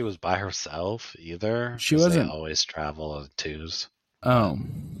sense why she was by herself either. She wasn't. They always travel in twos. Oh.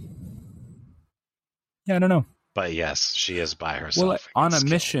 Yeah, I don't know. But yes, she is by herself. Well, on a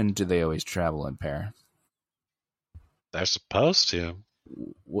mission, do they always travel in pair? They're supposed to.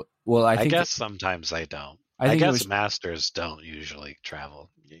 Well, I guess sometimes they don't. I guess masters don't usually travel.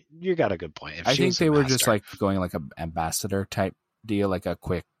 You got a good point. I think they were just like going like an ambassador type deal, like a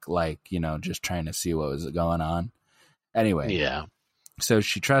quick, like, just trying to see what was going on. Anyway. Yeah. So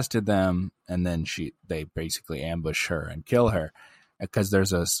she trusted them, and then they basically ambush her and kill her, because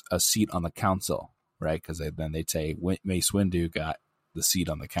there's a seat on the council, right? Because then they'd say Mace Windu got the seat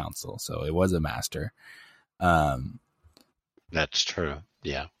on the council, so it was a master. That's true.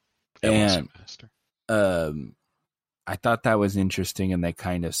 Yeah. It was a master. I thought that was interesting, and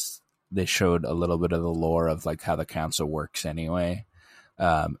they showed a little bit of the lore of like how the council works anyway.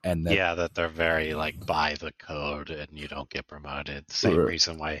 And that they're very like by the code, and you don't get promoted. Same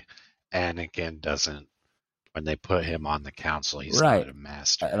reason why Anakin doesn't, when they put him on the council, he's not a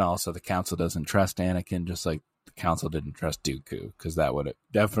master. And also the council doesn't trust Anakin, just like the council didn't trust Dooku, because that would have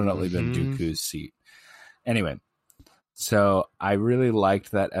definitely been Dooku's seat. Anyway, so I really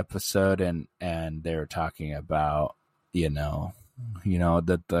liked that episode, and they were talking about,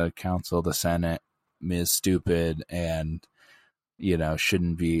 that the council, the Senate, is stupid, and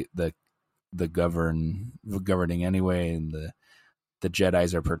shouldn't be the governing anyway, and the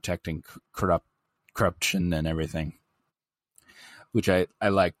Jedis are protecting corruption and everything, which I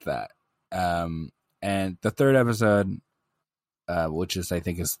liked that. And the third episode, which is, I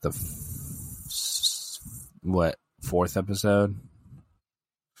think, is the fourth episode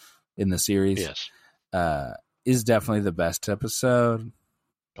in the series, yes, is definitely the best episode.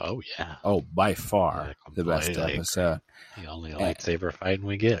 Oh yeah. Oh, by far the best episode. The only lightsaber fight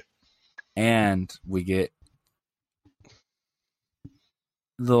we get. And we get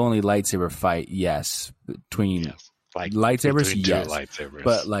the only lightsaber fight, yes, between lightsabers, yes, lightsabers.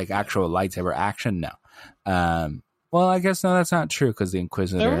 But like actual lightsaber action, no. Well, I guess no, that's not true, because the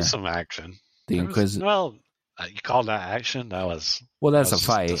Inquisitor. There was some action. The Inquisitor. Well, you call that action? That was that's a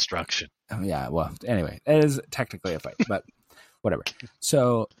fight. Destruction. Yeah. Well, anyway, it is technically a fight, but whatever.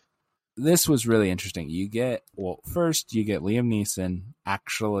 So this was really interesting. First you get Liam Neeson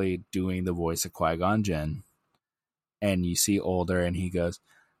actually doing the voice of Qui-Gon Jinn, and you see older, and he goes,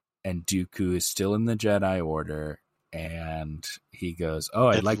 and Dooku is still in the Jedi Order, and he goes,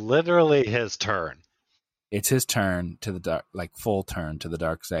 it's literally his turn. It's his turn to the dark, like full turn to the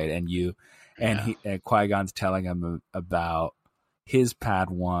dark side, and Qui-Gon's telling him about his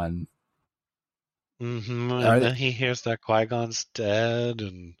Padawan. Mm-hmm. And then he hears that Qui-Gon's dead,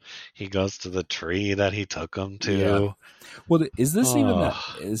 and he goes to the tree that he took him to. Yeah. Well, is this even that?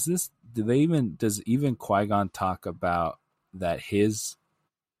 Is this? Does even Qui-Gon talk about that his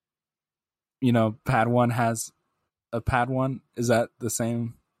Padawan has a Padawan. Is that the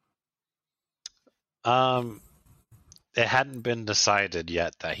same? It hadn't been decided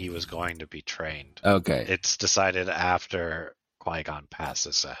yet that he was going to be trained. Okay. It's decided after Qui-Gon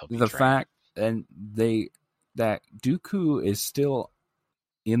passes that he'll be The trained. fact that Dooku is still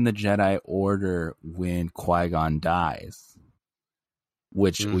in the Jedi Order when Qui-Gon dies,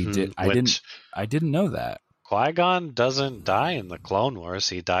 which we did. I didn't know that. Qui-Gon doesn't die in the Clone Wars.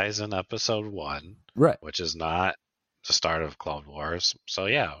 He dies in Episode 1, Right? which is not the start of Clone Wars. So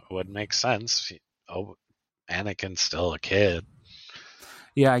yeah, it would make sense. Anakin's still a kid.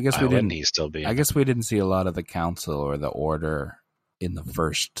 Yeah, I guess Why wouldn't he still be? I guess we didn't see a lot of the Council or the Order in the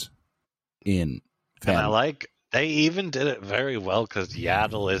first And I like they even did it very well because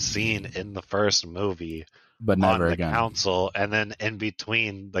Yaddle is seen in the first movie, but never on the again. Council, and then in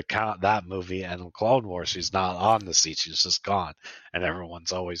between that movie and Clone Wars, she's not on the seat; she's just gone, and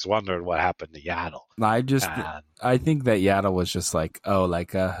everyone's always wondered what happened to Yaddle. I think that Yaddle was just like, oh,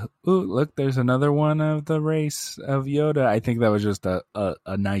 like, ooh, look, there's another one of the race of Yoda. I think that was just a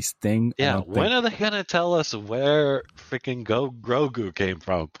nice thing. Yeah, when are they gonna tell us where freaking Grogu came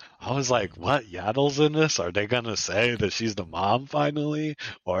from? I was like, what? Yaddle's in this? Are they gonna say that she's the mom finally,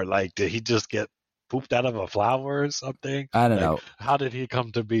 or like, did he just get pooped out of a flower or something? I don't know. How did he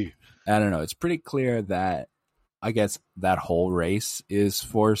come to be? I don't know. It's pretty clear that I guess that whole race is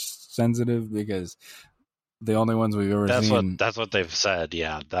force sensitive because the only ones we've ever seen. That's what they've said.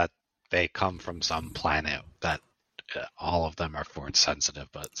 Yeah, that they come from some planet that all of them are force sensitive,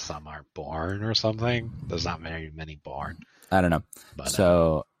 but some are born or something. There's not very many born. I don't know. But,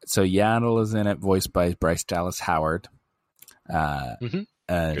 so Yaddle is in it, voiced by Bryce Dallas Howard. Good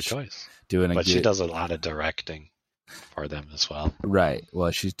choice. She does a lot of directing for them as well. Right.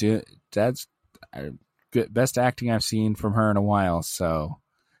 Well, she's doing that's good, best acting I've seen from her in a while. So,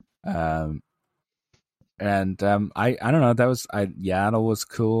 I don't know. Yaddle was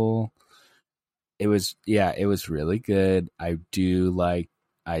cool. It was really good. I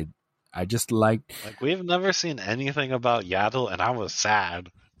just liked. Like, we've never seen anything about Yaddle, and I was sad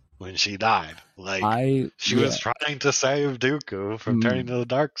when she died. Like, she was trying to save Dooku from turning to the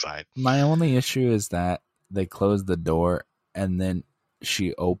dark side. My only issue is that they closed the door and then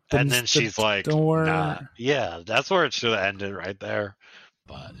she opens and then she's like, door. Nah. Yeah, that's where it should have ended right there.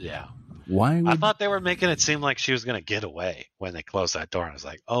 But yeah. Why? I thought they were making it seem like she was going to get away when they closed that door. And I was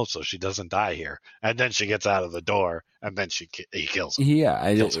like, oh, so she doesn't die here. And then she gets out of the door, and then he kills her.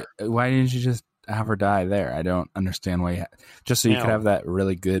 Yeah, kills her. Why didn't you just have her die there? I don't understand why. Just so you could have that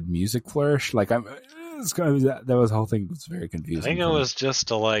really good music flourish. Like that was the whole thing was very confusing. I think it was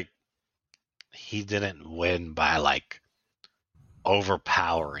just he didn't win by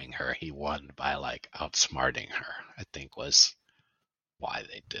overpowering her. He won by outsmarting her, I think was why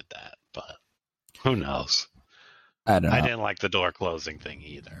they did that. But who knows? I don't know. I didn't like the door closing thing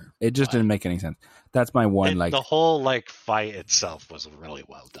either. It just didn't make any sense. That's my one. The whole fight itself was really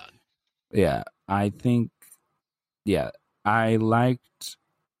well done. Yeah, I think. Yeah, I liked.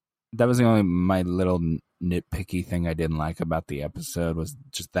 That was the only my little nitpicky thing I didn't like about the episode was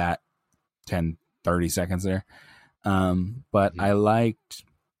just that 10, 30 seconds there. But I liked.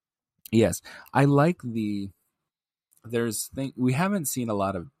 Yes, I like the. We haven't seen a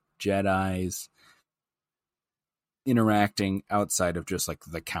lot of Jedis interacting outside of just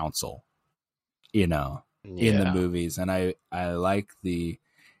the council, in the movies, and I like the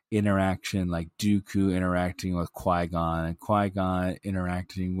interaction, Dooku interacting with Qui-Gon and Qui-Gon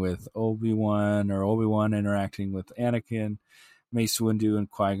interacting with Obi-Wan, or Obi-Wan interacting with Anakin, Mace Windu and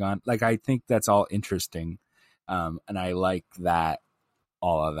Qui-Gon. I think that's all interesting, and I like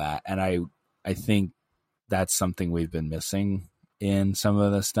all of that, and I think that's something we've been missing in some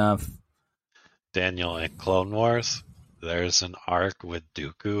of the stuff. Daniel, in Clone Wars, there's an arc with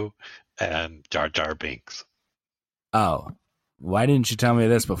Dooku and Jar Jar Binks. Oh, why didn't you tell me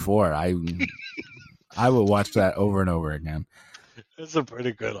this before? I would watch that over and over again. It's a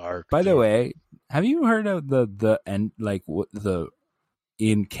pretty good arc. By the way, have you heard of the end, the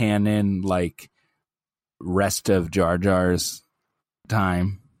in canon rest of Jar Jar's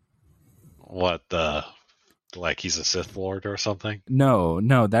time? What he's a Sith Lord or something?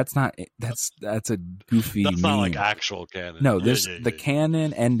 No, that's not. That's a goofy. That's meme. not actual canon. No, the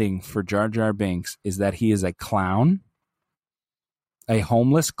canon ending for Jar Jar Binks is that he is a clown, a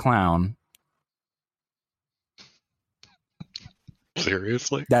homeless clown.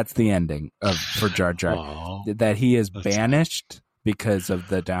 Seriously? That's the ending for Jar Jar. Aww, that he is banished because of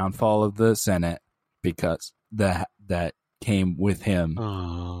the downfall of the Senate, because that came with him.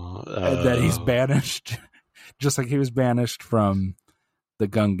 That he's banished. Just like he was banished from the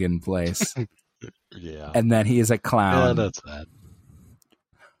Gungan place, Yeah. and that he is a clown. Yeah, that's bad.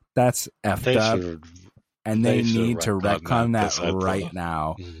 That's effed They up, should. and They they should need to retcon that this episode. right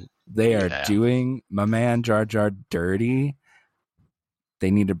now. They are Yeah. doing my man Jar Jar dirty.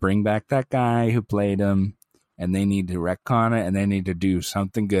 They need to bring back that guy who played him, and they need to retcon it, and they need to do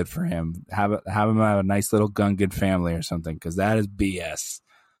something good for him. Have him have a nice little Gungan family or something, because that is BS.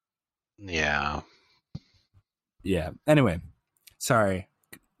 Yeah. Yeah. Anyway, sorry,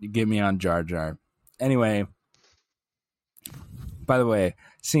 you get me on Jar Jar. Anyway, by the way,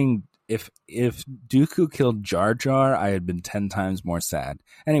 seeing if Dooku killed Jar Jar, I had been 10 times more sad.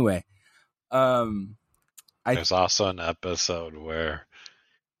 Anyway, There's also an episode where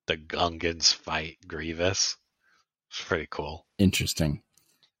the Gungans fight Grievous. It's pretty cool. Interesting.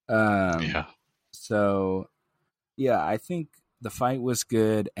 Yeah. So, yeah, I think the fight was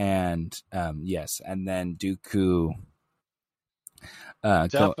good, and yes, and then Dooku.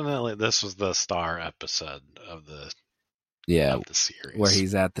 Definitely, this was the star episode of the series, where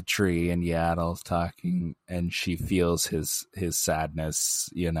he's at the tree and Yaddle's talking, and she feels his sadness.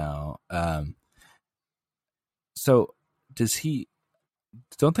 So does he?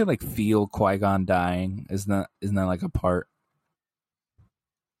 Don't they like feel Qui-Gon dying? Isn't that like a part?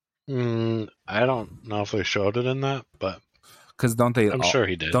 I don't know if they showed it in that, but because I'm sure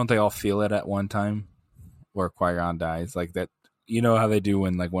he did. Don't they all feel it at one time, where Qui-Gon dies? Like that, you know how they do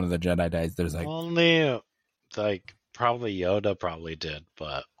when like one of the Jedi dies. There's like only like probably Yoda probably did,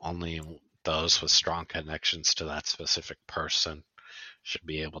 but only those with strong connections to that specific person should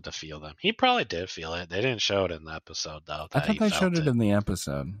be able to feel them. He probably did feel it. They didn't show it in the episode though. I thought they showed it in the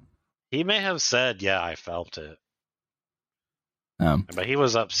episode. He may have said, "Yeah, I felt it." But he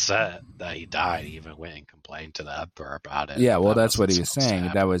was upset that he died. He even went and complained to the Emperor about it. Yeah, well, that's what he was saying.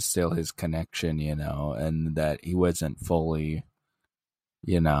 Sad. That was still his connection, and that he wasn't fully,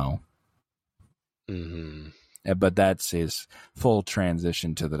 Mm-hmm. But that's his full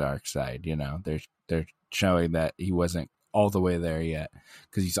transition to the dark side. They're showing that he wasn't all the way there yet,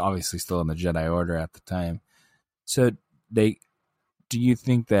 because he's obviously still in the Jedi Order at the time. So do you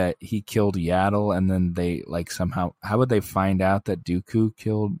think that he killed Yaddle, and then they like somehow? How would they find out that Dooku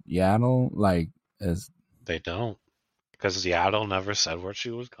killed Yaddle? Like, they don't, because Yaddle never said where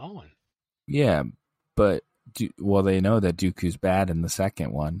she was going. Yeah, but they know that Dooku's bad in the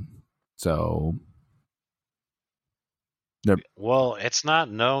second one, so. Well, it's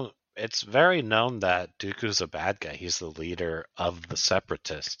not known. It's very known that Dooku's a bad guy. He's the leader of the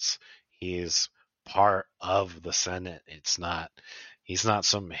Separatists. He's part of the Senate. He's not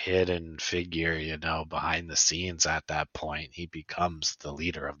some hidden figure, behind the scenes at that point. He becomes the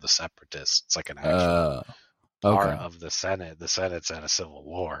leader of the Separatists. It's like an actual part of the Senate. The Senate's at a civil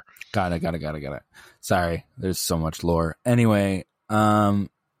war. Got it. Sorry, there's so much lore. Anyway, all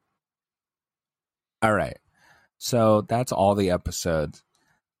right. So that's all the episodes.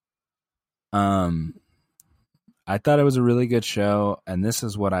 I thought it was a really good show, and this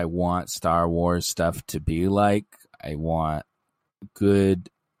is what I want Star Wars stuff to be like. I want good.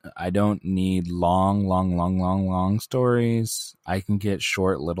 I don't need long stories. I can get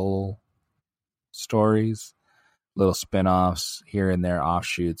short little stories, little spin-offs here and there,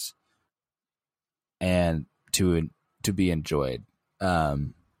 offshoots, and to be enjoyed. I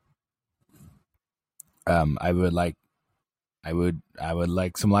would like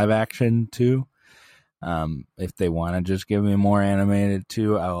some live action too. If they want to just give me more animated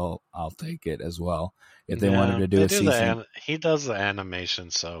too, I'll take it as well. If they wanted to do a season, he does the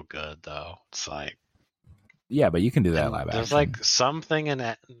animation so good though. It's like, yeah, but you can do that live action. There's like something in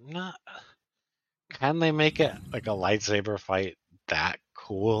it. Can they make it like a lightsaber fight that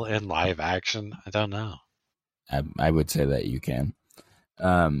cool in live action? I don't know. I would say that you can. I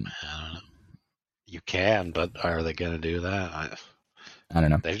don't know. You can, but are they going to do that? I don't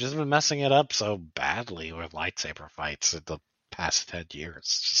know. They've just been messing it up so badly with lightsaber fights in the past 10 years.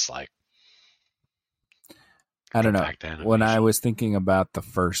 It's just like, I don't know. When I was thinking about the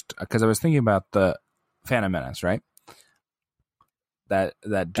first, because I was thinking about the Phantom Menace, right? That's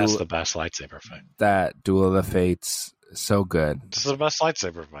the best lightsaber fight. That Duel of the Fates, so good. This is the best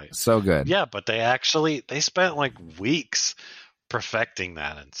lightsaber fight. So good. Yeah, but they spent like weeks perfecting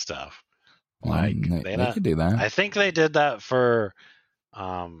that and stuff. Like they could do that. I think they did that for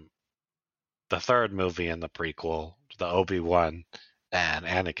the third movie in the prequel, the Obi-Wan and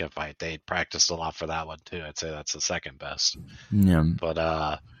Anakin fight. They practiced a lot for that one too. I'd say that's the second best. Yeah.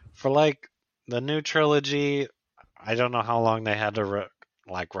 But for like the new trilogy, I don't know how long they had to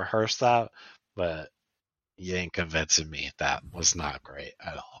rehearse that, but you ain't convincing me. That was not great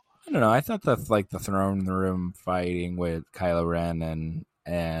at all. I don't know. I thought that like the throne room fighting with Kylo Ren and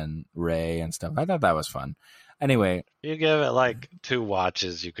and Ray and stuff. I thought that was fun. Anyway, You give it like 2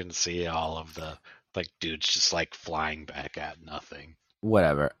 watches, you can see all of the dudes just flying back at nothing.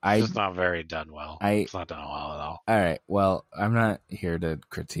 whatever. It's just not very done well. It's not done well at all. All right. Well, I'm not here to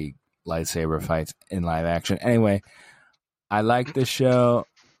critique lightsaber fights in live action. Anyway, I like the show.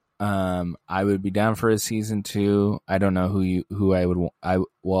 I would be down for a season 2. I don't know who I would.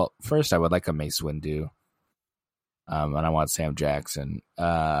 Well, first I would like a Mace Windu. And I want Sam Jackson.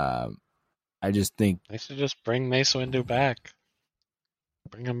 I just think They should just bring Mace Windu back.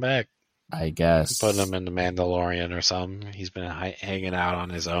 Bring him back. I guess Put him in the Mandalorian or something. He's been hanging out on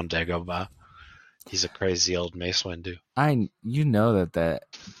his own Dagobah. He's a crazy old Mace Windu.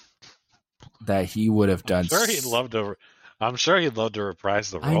 that he would have done. I'm sure he'd love to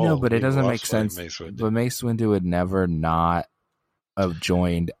reprise the role. I know, but it doesn't make sense. But Mace Windu would never not have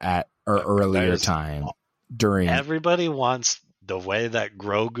joined at or earlier time during. Everybody wants the way that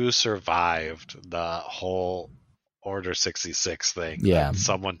Grogu survived the whole Order 66 thing. Yeah,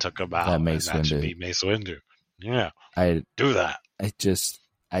 someone took him out. That should be Mace Windu. Yeah, do that.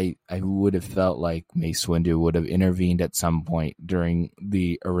 I would have felt like Mace Windu would have intervened at some point during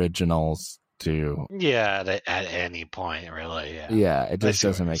the originals too. Yeah, at any point, really. Yeah, it just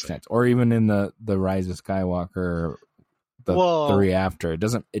doesn't make sense. Or even in the Rise of Skywalker, the 3 after, it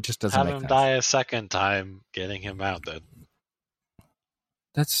just doesn't make sense. Have him die a second time, getting him out then.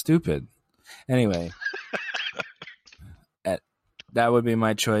 That's stupid. Anyway, that would be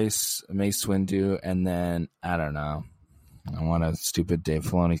my choice, Mace Windu, and then I don't know. I want a stupid Dave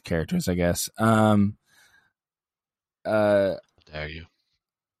Filoni characters, I guess. Dare you?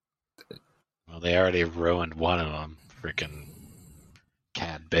 Well, they already ruined one of them. Freaking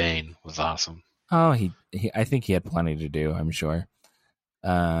Cad Bane was awesome. Oh, I think he had plenty to do, I'm sure.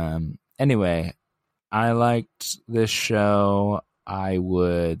 Anyway, I liked this show. I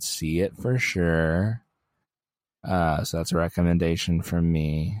would see it for sure. So that's a recommendation from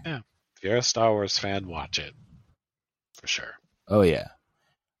me. Yeah. If you're a Star Wars fan, watch it. For sure. Oh, yeah.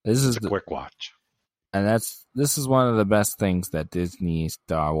 This is a quick watch. And this is one of the best things that Disney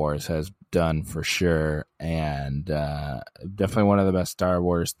Star Wars has done for sure. And definitely one of the best Star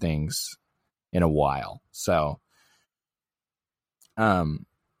Wars things in a while. So,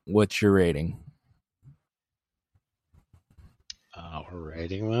 what's your rating? We're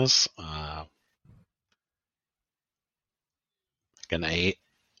rating this an 8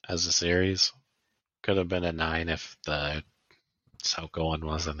 as a series. Could have been a 9 if the Ahsoka one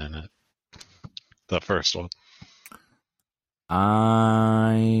wasn't in it. The first one.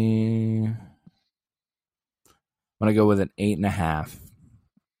 I'm gonna go with an 8.5,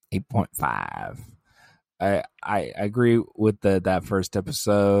 8.5. I agree with that first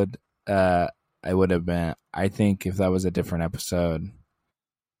episode. I would have been. I think if that was a different episode,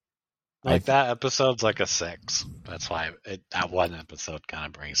 that episode's like a 6. That's why that one episode kind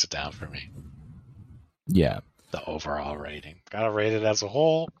of brings it down for me. Yeah. The overall rating. Gotta rate it as a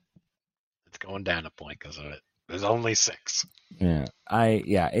whole. It's going down a point because of it. There's only 6. Yeah.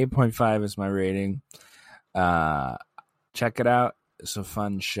 8.5 is my rating. Check it out. It's a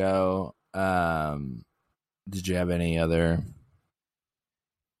fun show. Did you have any other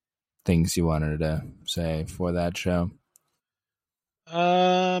things you wanted to say for that show?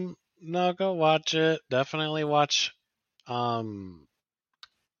 No, go watch it. Definitely watch Andor.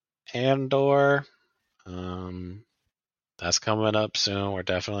 That's coming up soon. We're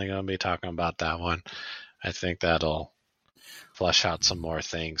definitely going to be talking about that one. I think that'll flesh out some more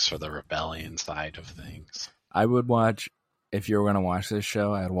things for the rebellion side of things. I would watch, if you were going to watch this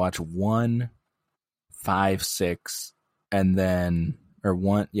show, I'd watch 1, 5, 6, and then,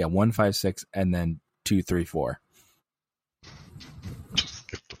 1, 5, 6, and then 2, 3, 4. Just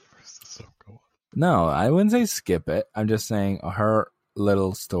skip the first Ahsoka one. No, I wouldn't say skip it. I'm just saying her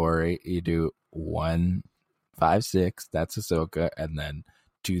little story. You do 1, 5, 6. That's Ahsoka, and then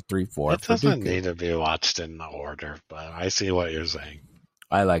 2, 3, 4. It doesn't need to be watched in the order, but I see what you're saying.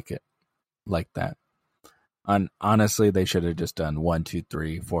 I like it, like that. Honestly, they should have just done 1, 2,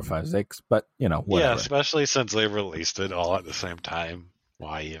 3, 4, 5, 6. But whatever. Yeah, especially since they released it all at the same time.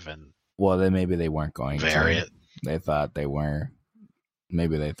 Why even? Well, then maybe they weren't going to vary it. They thought they were.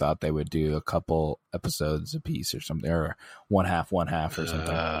 Maybe they thought they would do a couple episodes a piece or something, or one half or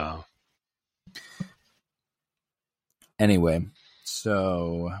something. Anyway,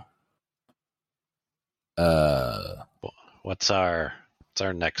 so what's our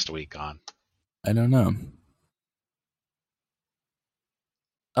next week on? I don't know.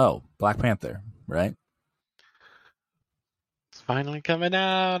 Oh, Black Panther, right? It's finally coming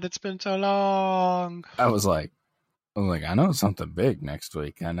out. It's been so long. I was like, I'm like, I know it's something big next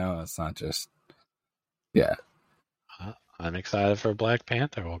week. I know it's not just, yeah. I'm excited for Black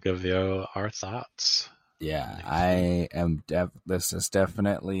Panther. We'll give you our thoughts Yeah, next week. I am. This is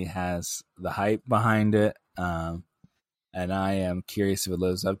definitely has the hype behind it, and I am curious if it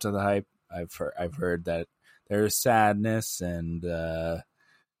lives up to the hype. I've heard that there's sadness, and I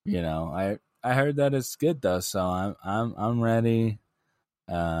heard that it's good though. So I'm ready.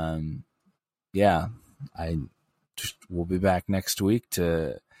 Um, yeah, I we'll be back next week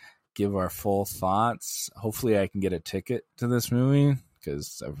to give our full thoughts. Hopefully, I can get a ticket to this movie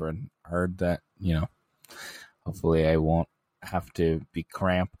because I've heard that hopefully, I won't have to be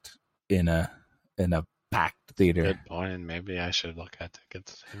cramped in a packed theater. Good point. Maybe I should look at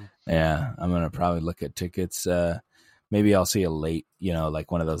tickets too. Yeah, I'm gonna probably look at tickets. Maybe I'll see a late,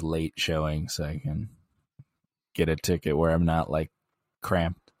 like one of those late showings, so I can get a ticket where I'm not like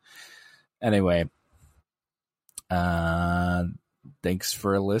cramped. Anyway, uh, thanks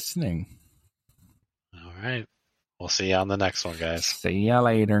for listening. All right. We'll see you on the next one, guys. See ya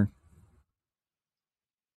later.